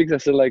Olympics, I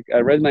said like I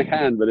raised my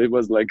hand, but it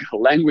was like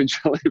language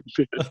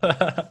Olympics.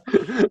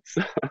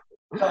 So,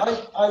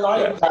 I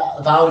like that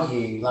about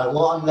you. Like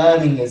what I'm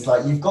learning is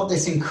like you've got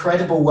this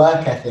incredible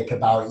work ethic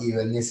about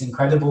you, and this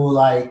incredible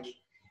like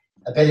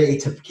ability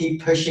to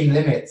keep pushing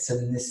limits,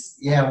 and this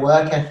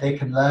work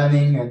ethic and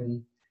learning,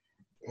 and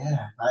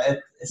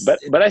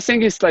but I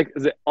think it's like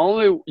the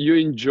only you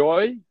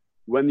enjoy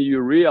when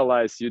you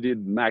realize you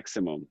did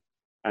maximum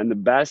and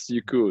the best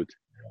you could.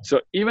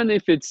 So even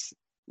if it's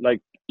like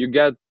you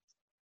get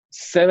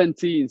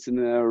 17th in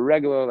a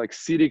regular like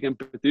city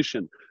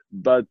competition,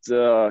 but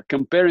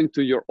comparing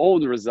to your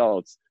own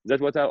results,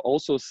 that's what I'm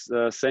also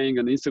saying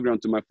on Instagram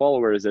to my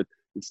followers, that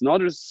it's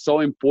not so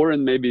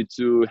important maybe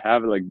to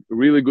have like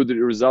really good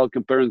result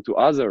comparing to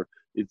other.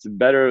 It's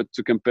better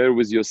to compare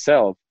with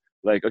yourself.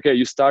 Like, okay,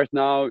 you start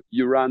now,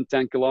 you run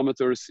 10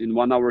 kilometers in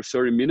 1 hour,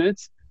 30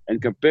 minutes,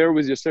 and compare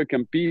with yourself,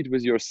 compete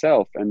with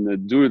yourself,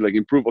 and do it, like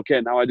improve.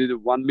 Okay, now I did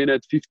 1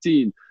 minute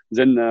 15,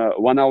 then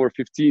 1 hour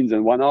 15,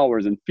 then 1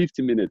 hour, then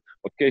 50 minutes.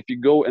 Okay, if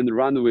you go and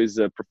run with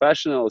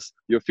professionals,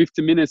 your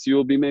 50 minutes,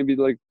 you'll be maybe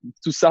like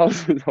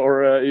 2,000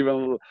 or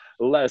even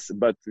less.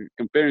 But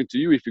comparing to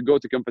you, if you go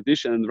to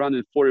competition and run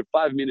in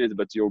 45 minutes,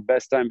 but your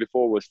best time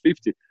before was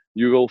 50,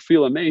 you will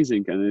feel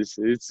amazing. And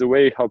it's the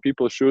way how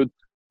people should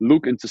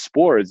look into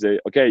sports.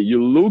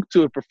 You look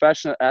to a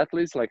professional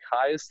athletes like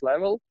highest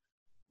level,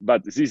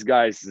 but these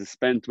guys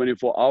spend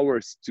 24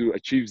 hours to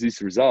achieve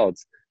these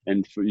results.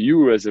 And for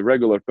you as a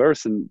regular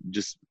person,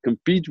 just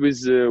compete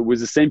with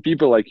the same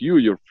people like you,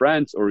 your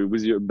friends, or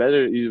with your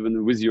better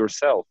even with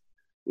yourself.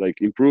 Like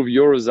improve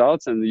your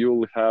results, and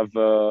you'll have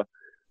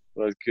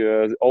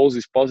all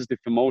these positive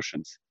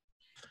emotions.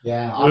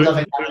 Yeah, I'm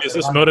loving that. Is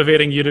this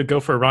motivating you to go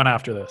for a run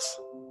after this?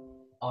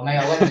 Oh mate,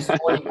 I went this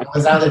morning. I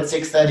was out at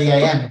 6:30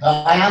 a.m.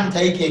 But I am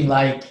taking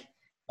like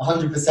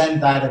 100%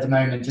 that at the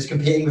moment, just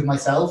competing with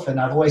myself. And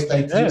I've always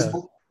played team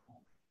sport.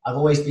 I've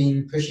always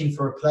been pushing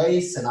for a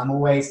place, and I'm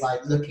always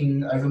like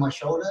looking over my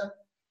shoulder.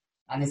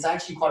 And it's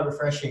actually quite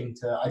refreshing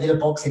I did a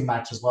boxing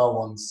match as well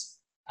once,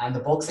 and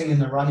the boxing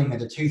and the running are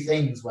the two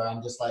things where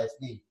I'm just like, it's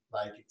me.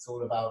 Like it's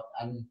all about,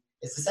 and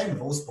it's the same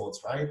with all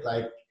sports, right?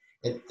 Like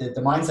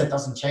the mindset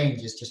doesn't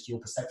change. It's just your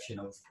perception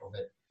of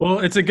it. Well,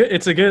 it's a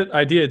good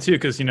idea too,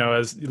 because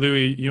as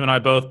Louis, you and I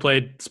both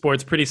played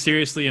sports pretty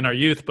seriously in our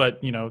youth, but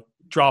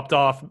dropped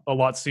off a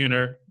lot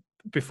sooner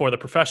before the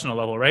professional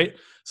level, right?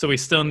 So we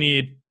still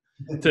need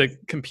to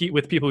compete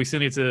with people. We still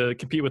need to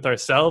compete with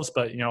ourselves,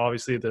 but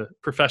obviously the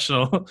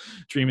professional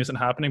dream isn't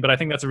happening. But I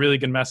think that's a really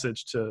good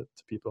message to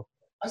people.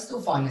 I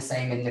still find the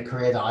same in the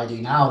career that I do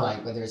now,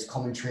 like whether it's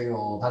commentary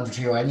or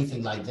punditry or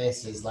anything like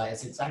this, is like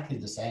it's exactly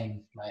the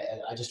same. Like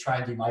I just try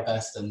and do my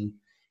best, and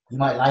you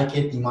might like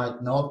it, you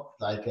might not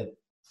like it.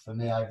 For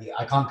me,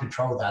 I can't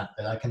control that,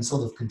 but I can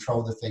sort of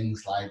control the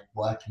things like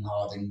working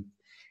hard and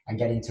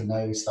getting to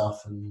know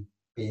stuff and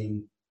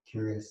being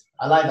curious.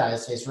 I like that.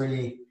 It's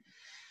really,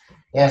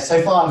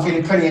 so far I'm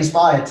feeling pretty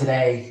inspired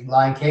today,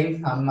 Lion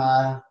King.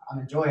 I'm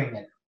enjoying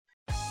it.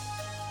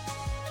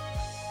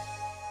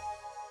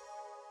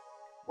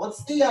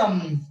 What's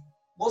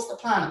the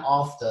plan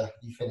after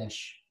you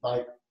finish?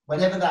 Like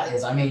whenever that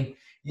is. I mean,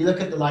 you look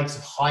at the likes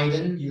of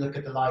Hayden, you look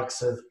at the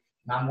likes of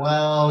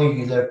Manuel,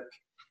 you look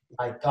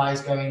like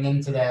guys going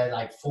into their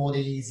like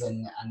 40s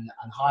and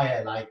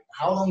higher. Like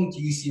how long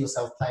do you see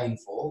yourself playing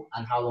for,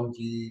 and how long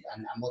do you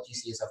and what do you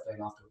see yourself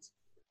doing afterwards?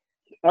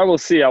 I will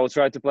see. I will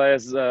try to play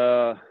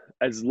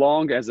as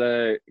long as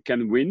I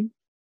can win,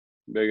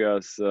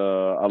 because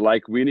I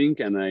like winning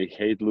and I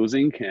hate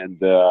losing,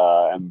 and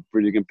I'm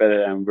pretty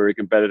competitive. I'm a very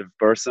competitive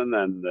person,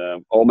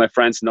 and all my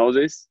friends know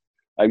this.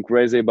 I'm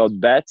crazy about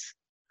bets.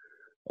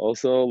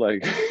 Also,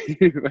 like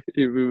if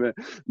we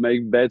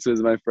make bets with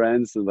my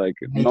friends, like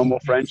normal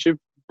friendship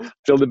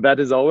till the bet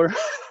is over.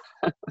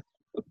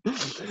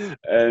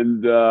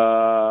 And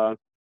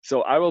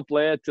so I will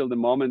play it till the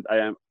moment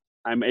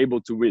I'm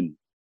able to win.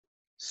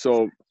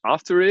 So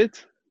after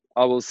it,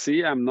 I will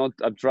see. I'm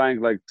trying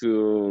like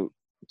to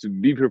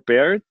be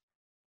prepared,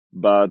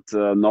 but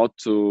not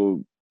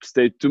to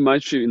stay too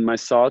much in my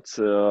thoughts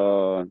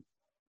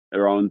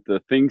around the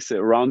things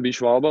around beach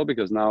volleyball,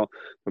 because now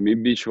for me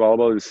beach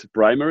volleyball is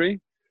primary.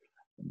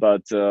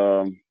 But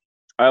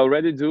I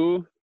already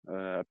do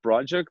a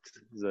project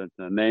that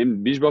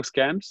named Beachbox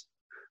Camps.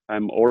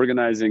 I'm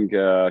organizing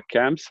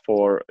camps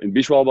in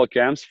beach volleyball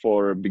camps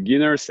for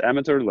beginners,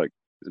 amateur, like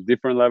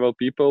different level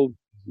people,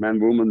 men,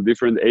 women,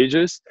 different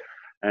ages,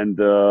 and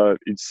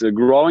it's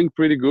growing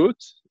pretty good.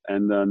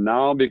 And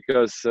now,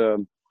 because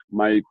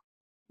my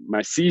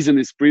season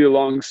is pretty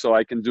long, so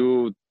I can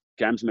do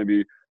camps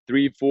maybe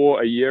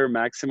 3-4 a year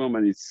maximum,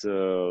 and it's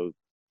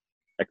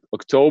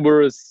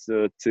October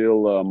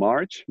till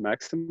March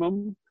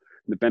maximum,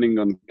 depending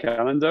on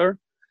calendar.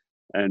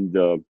 And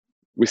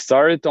we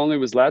started only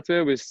with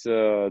Latvia with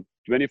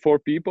 24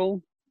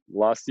 people.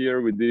 Last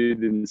year we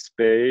did in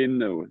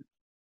Spain,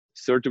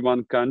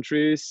 31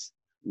 countries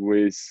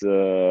with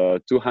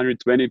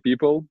 220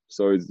 people.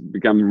 So it's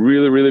become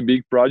really, really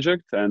big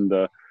project. And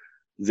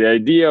the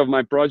idea of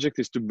my project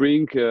is to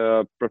bring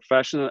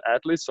professional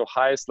athletes, so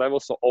highest level.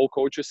 So all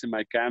coaches in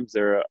my camps,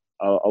 they're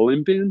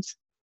Olympians,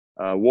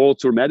 World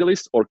Tour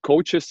medalists, or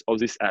coaches of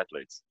these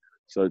athletes.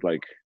 So it's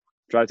like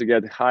try to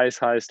get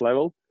highest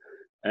level.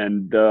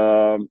 And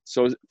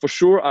so for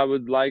sure, I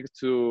would like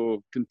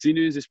to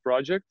continue this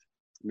project,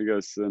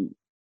 because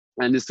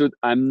I understood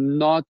I'm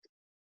not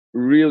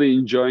really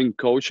enjoying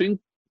coaching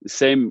the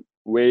same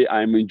way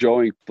I'm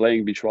enjoying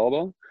playing beach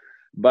volleyball,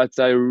 but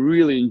I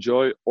really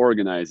enjoy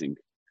organizing.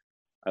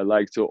 I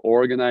like to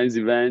organize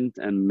event,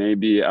 and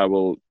maybe I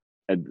will,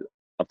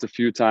 after a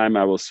few time,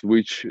 I will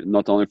switch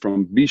not only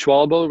from beach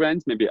volleyball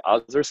events, maybe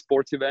other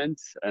sport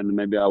events, and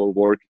maybe I will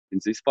work in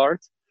this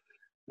part.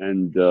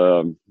 And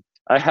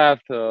I have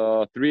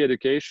 3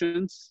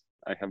 educations.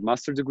 I have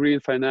master degree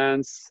in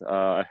finance,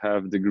 I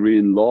have degree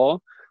in law,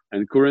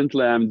 and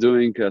currently I'm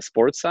doing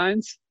sports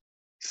science.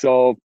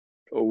 So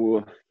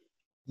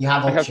you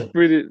have I have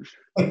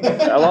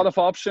a lot of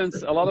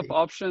options,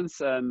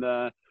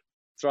 and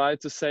try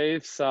to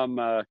save some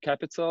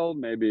capital,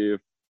 maybe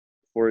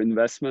for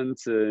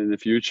investments in the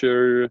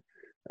future,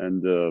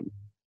 and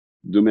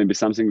do maybe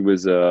something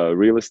with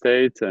real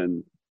estate.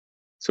 And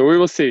so we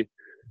will see.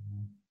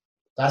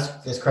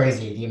 That's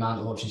crazy, the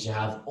amount of options you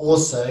have.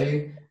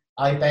 Also,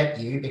 I bet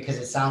you, because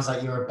it sounds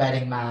like you're a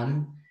betting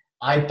man,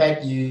 I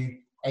bet you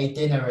a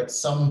dinner at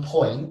some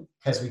point,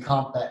 because we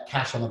can't bet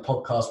cash on a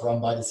podcast run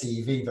by the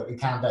CEV, but we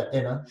can bet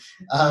dinner.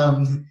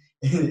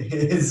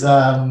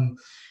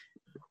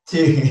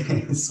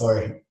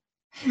 Sorry.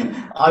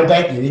 I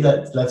bet you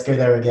that, let's go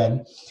there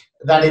again,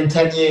 that in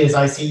 10 years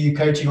I see you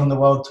coaching on the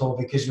world tour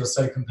because you're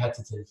so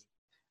competitive.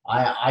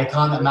 I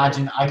can't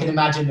imagine. I can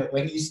imagine that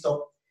when you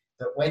stop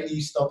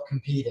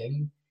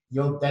competing,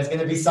 there's going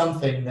to be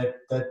something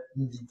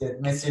that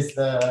misses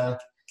the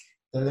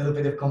little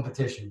bit of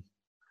competition.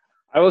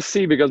 I will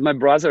see, because my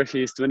brother,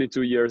 he's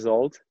 22 years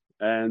old,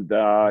 and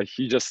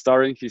he just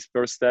starting his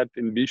first step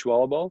in beach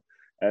volleyball.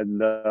 And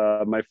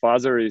my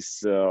father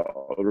is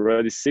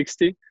already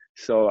 60,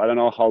 so I don't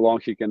know how long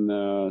he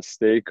can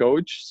stay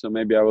coach. So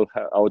maybe I will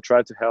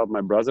try to help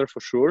my brother for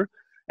sure.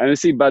 And we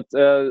see, but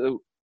the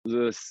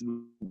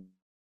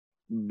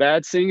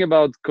bad thing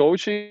about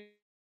coaching,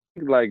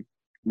 like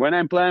when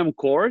I'm playing on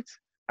court,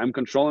 I'm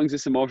controlling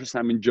these emotions,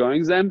 I'm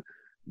enjoying them.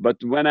 But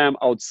when I'm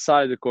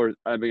outside the court,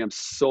 I become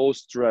so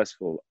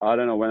stressful. I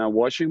don't know, when I'm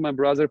watching my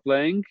brother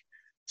playing,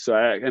 so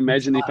I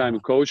imagine if I'm a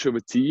coach of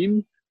a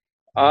team,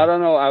 I don't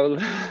know, I will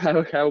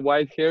have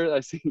white hair, I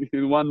think,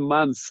 in 1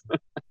 month.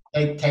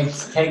 It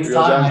takes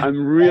time.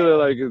 I'm really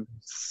like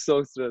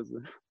so stressed.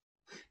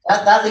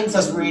 That links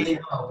us really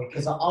well,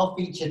 because our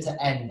feature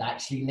to end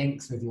actually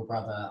links with your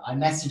brother. I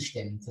messaged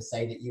him to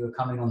say that you were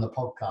coming on the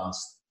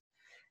podcast.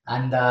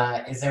 And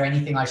is there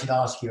anything I should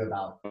ask you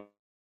about?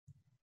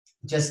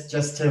 Just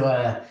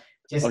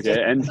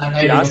okay. And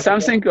you ask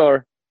something,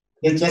 or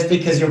just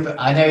because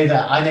I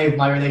know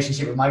my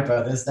relationship with my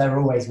brothers. They're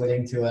always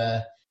willing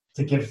to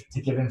give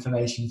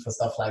information for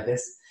stuff like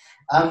this.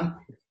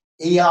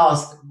 He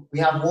asked. We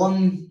have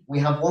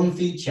one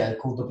feature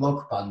called the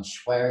Block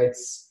Bunch, where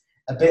it's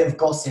a bit of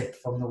gossip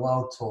from the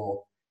World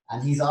Tour,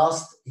 and he's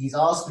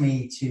asked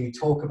me to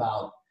talk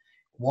about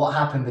what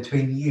happened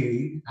between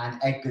you and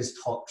Edgar's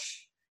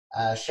Tosh,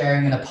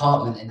 sharing an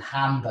apartment in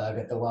Hamburg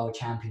at the World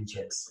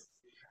Championships.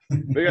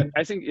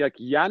 I think like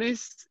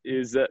Yanis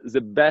is the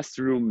best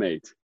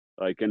roommate.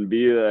 Like, can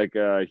be like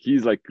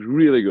he's like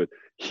really good.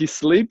 He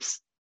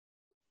sleeps.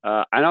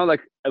 I know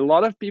like a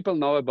lot of people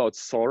know about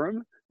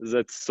Sorum,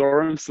 that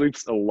Sorum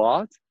sleeps a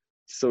lot.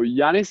 So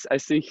Yanis, I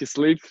think he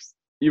sleeps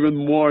even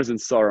more than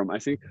Sorum. I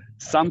think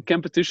some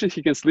competition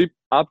he can sleep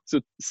up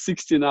to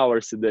 16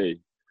 hours a day.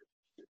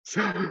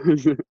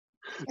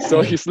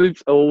 So he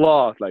sleeps a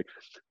lot. Like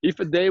if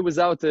a day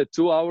without a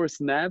 2 hours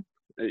nap,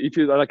 if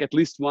you like at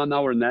least 1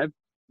 hour nap,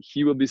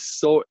 he will be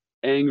so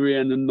angry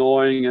and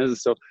annoying. And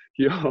so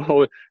he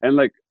and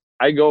like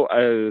I go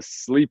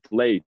sleep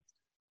late,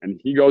 and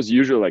he goes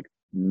usually like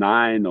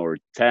 9 or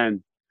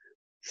 10.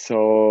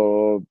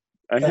 So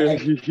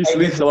he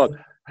sleeps a lot.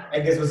 I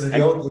guess it was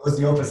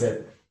the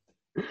opposite.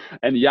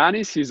 And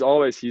Yanis,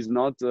 he's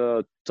not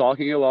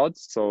talking a lot.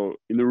 So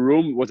in the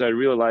room, what I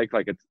really like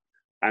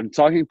I'm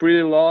talking pretty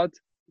a lot.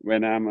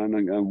 When I'm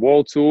on a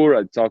world tour,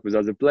 I talk with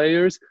other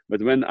players.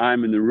 But when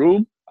I'm in the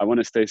room, I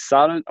want to stay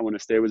silent. I want to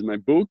stay with my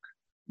book,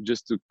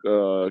 just to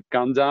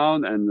calm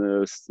down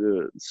and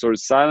sort of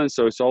silence.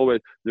 So it's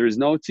always, there is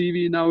no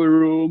TV in our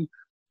room,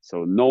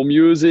 so no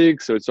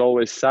music. So it's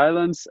always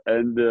silence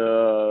and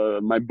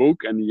my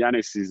book. And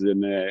Yanis is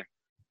in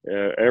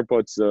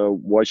airports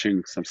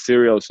watching some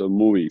serials or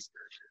movies.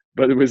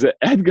 But with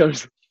Edgar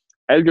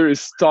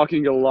is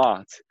talking a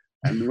lot.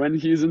 And when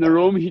he's in the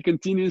room, he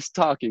continues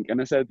talking. And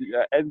I said,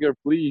 Edgar,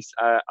 please,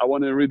 I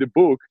want to read a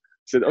book.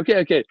 He said,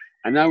 okay.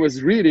 And I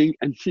was reading,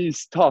 and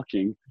he's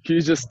talking.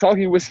 He's just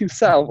talking with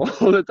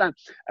himself all the time.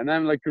 And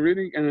I'm like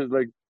reading, and it's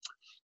like,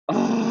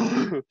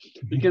 oh,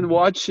 you can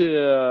watch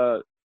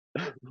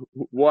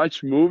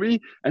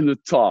movie and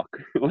talk,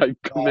 like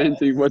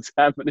commenting what's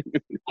happening.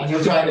 And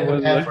you're trying to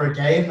prepare for a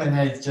game, and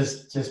then it's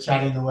just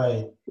chatting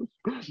away.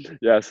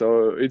 Yeah,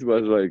 so it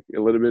was like a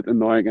little bit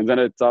annoying. And then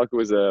I talked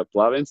with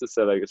Plavins and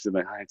said like, it's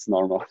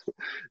normal.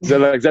 So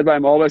like that's why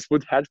I'm always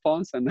put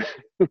headphones and.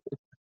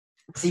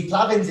 See,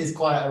 Plavins is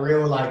quite a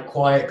real like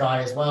quiet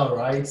guy as well,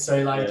 right?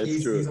 So like yeah,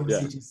 he's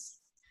obviously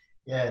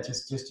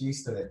just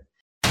used to it.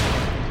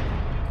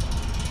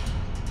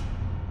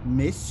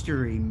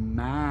 Mystery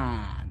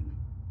Man.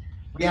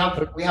 We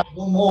have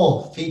one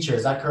more feature.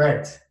 Is that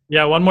correct?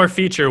 Yeah, one more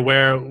feature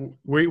where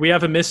we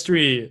have a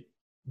mystery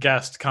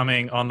guest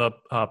coming on the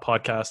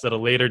podcast at a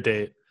later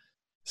date.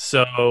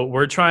 So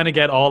we're trying to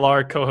get all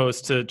our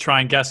co-hosts to try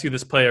and guess who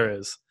this player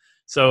is.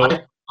 So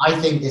I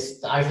have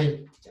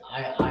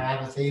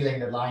a feeling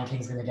that Lion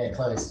King's going to get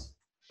close.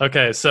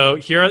 Okay, so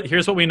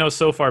here's what we know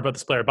so far about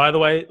this player. By the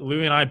way,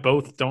 Louis and I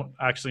both don't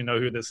actually know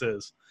who this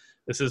is.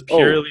 This is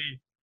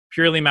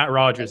purely Matt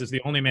Rogers is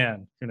the only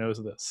man who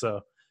knows this.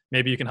 So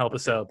maybe you can help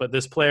us out. But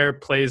this player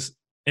plays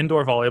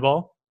indoor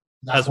volleyball,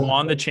 has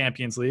won the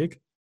Champions League,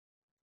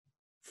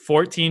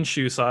 14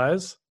 shoe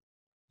size,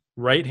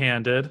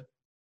 right-handed,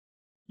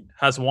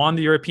 has won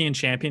the European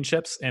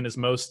Championships, and is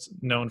most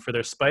known for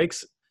their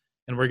spikes.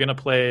 And we're going to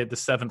play the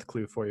 7th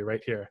clue for you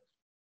right here.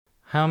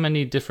 How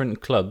many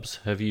different clubs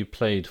have you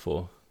played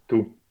for?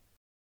 2.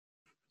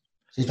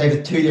 So he's played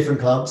for 2 different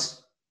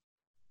clubs.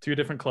 2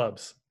 different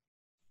clubs.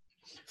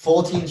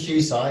 14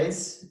 shoe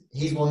size.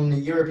 He's won the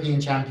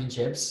European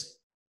Championships.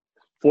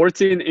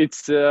 14,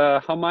 it's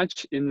how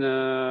much in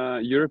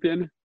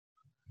European?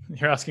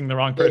 You're asking the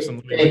wrong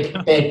person. Big,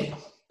 I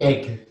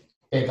reckon.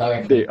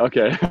 Big,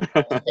 okay.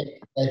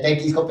 Big,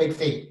 he's got big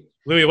feet.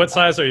 Louis, what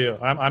size are you?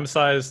 I'm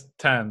size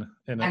 10.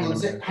 Hang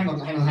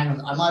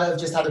on. I might have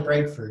just had a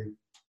breakthrough.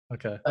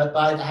 Okay.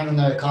 But hang on,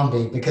 no, it can't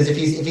be, because if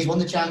he's won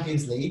the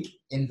Champions League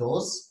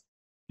indoors.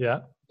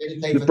 Yeah.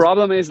 The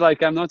problem is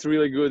like I'm not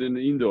really good in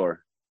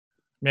indoor.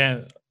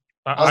 Man,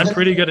 I'm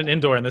pretty good in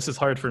indoor, and this is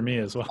hard for me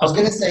as well. I was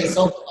going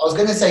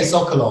to say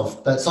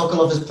Sokolov, but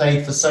Sokolov has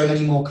played for so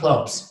many more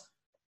clubs.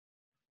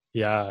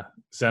 Yeah,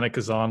 Zenit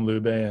Kazan,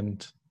 Lube,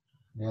 and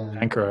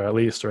Ankara at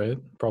least, right?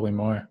 Probably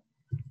more.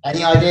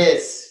 Any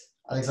ideas,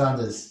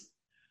 Aleksandrs?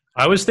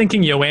 I was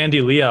thinking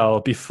Yoandy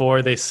Liao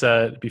before he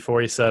said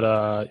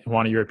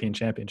won a European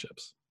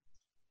Championships.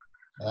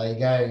 There you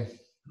go.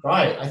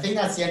 Right, I think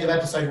that's the end of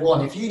episode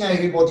 1. If you know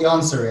what the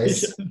answer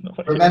is,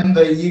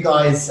 remember, you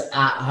guys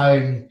at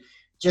home,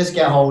 just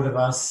get hold of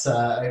us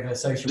over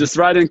social. Just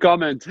write in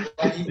comment.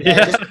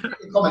 Just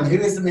comment. Who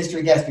is the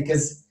mystery guest?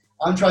 Because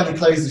I'm trying to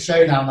close the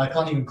show now, and I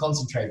can't even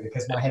concentrate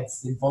because my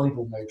head's in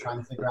volleyball mode trying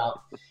to figure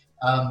out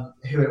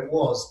who it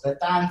was. But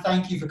Dan,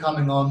 thank you for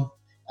coming on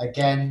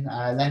again,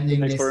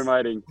 lending. Thanks for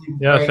inviting.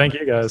 Yeah, thank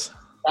you guys.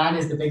 Dan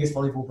is the biggest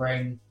volleyball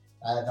brain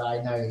that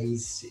I know.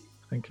 He's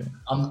Okay.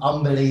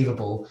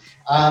 Unbelievable.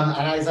 And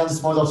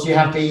Aleksandrs Samoilovs, you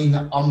have been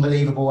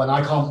unbelievable, and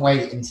I can't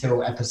wait until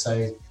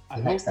the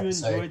next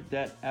episode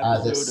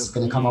that's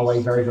going to come our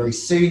way very, very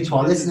soon. To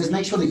our listeners,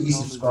 make sure that you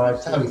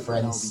subscribe, tell your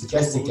friends,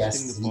 suggest a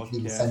guest, and you can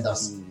even send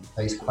us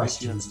those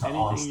questions to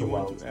ask the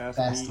world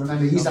best.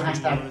 Remember, use the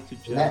hashtag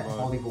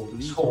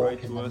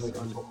 #LetVolleyballTalk, and then we're going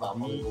to talk about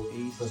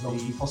volleyball for as long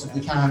as we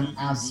possibly can,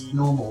 as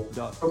normal.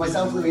 For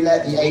myself, Louis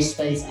Let, the A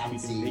Space, and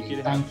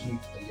TV, thank you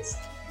for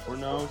listening. For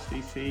now,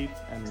 stay safe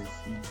and we'll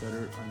see each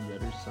other on the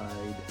other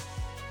side.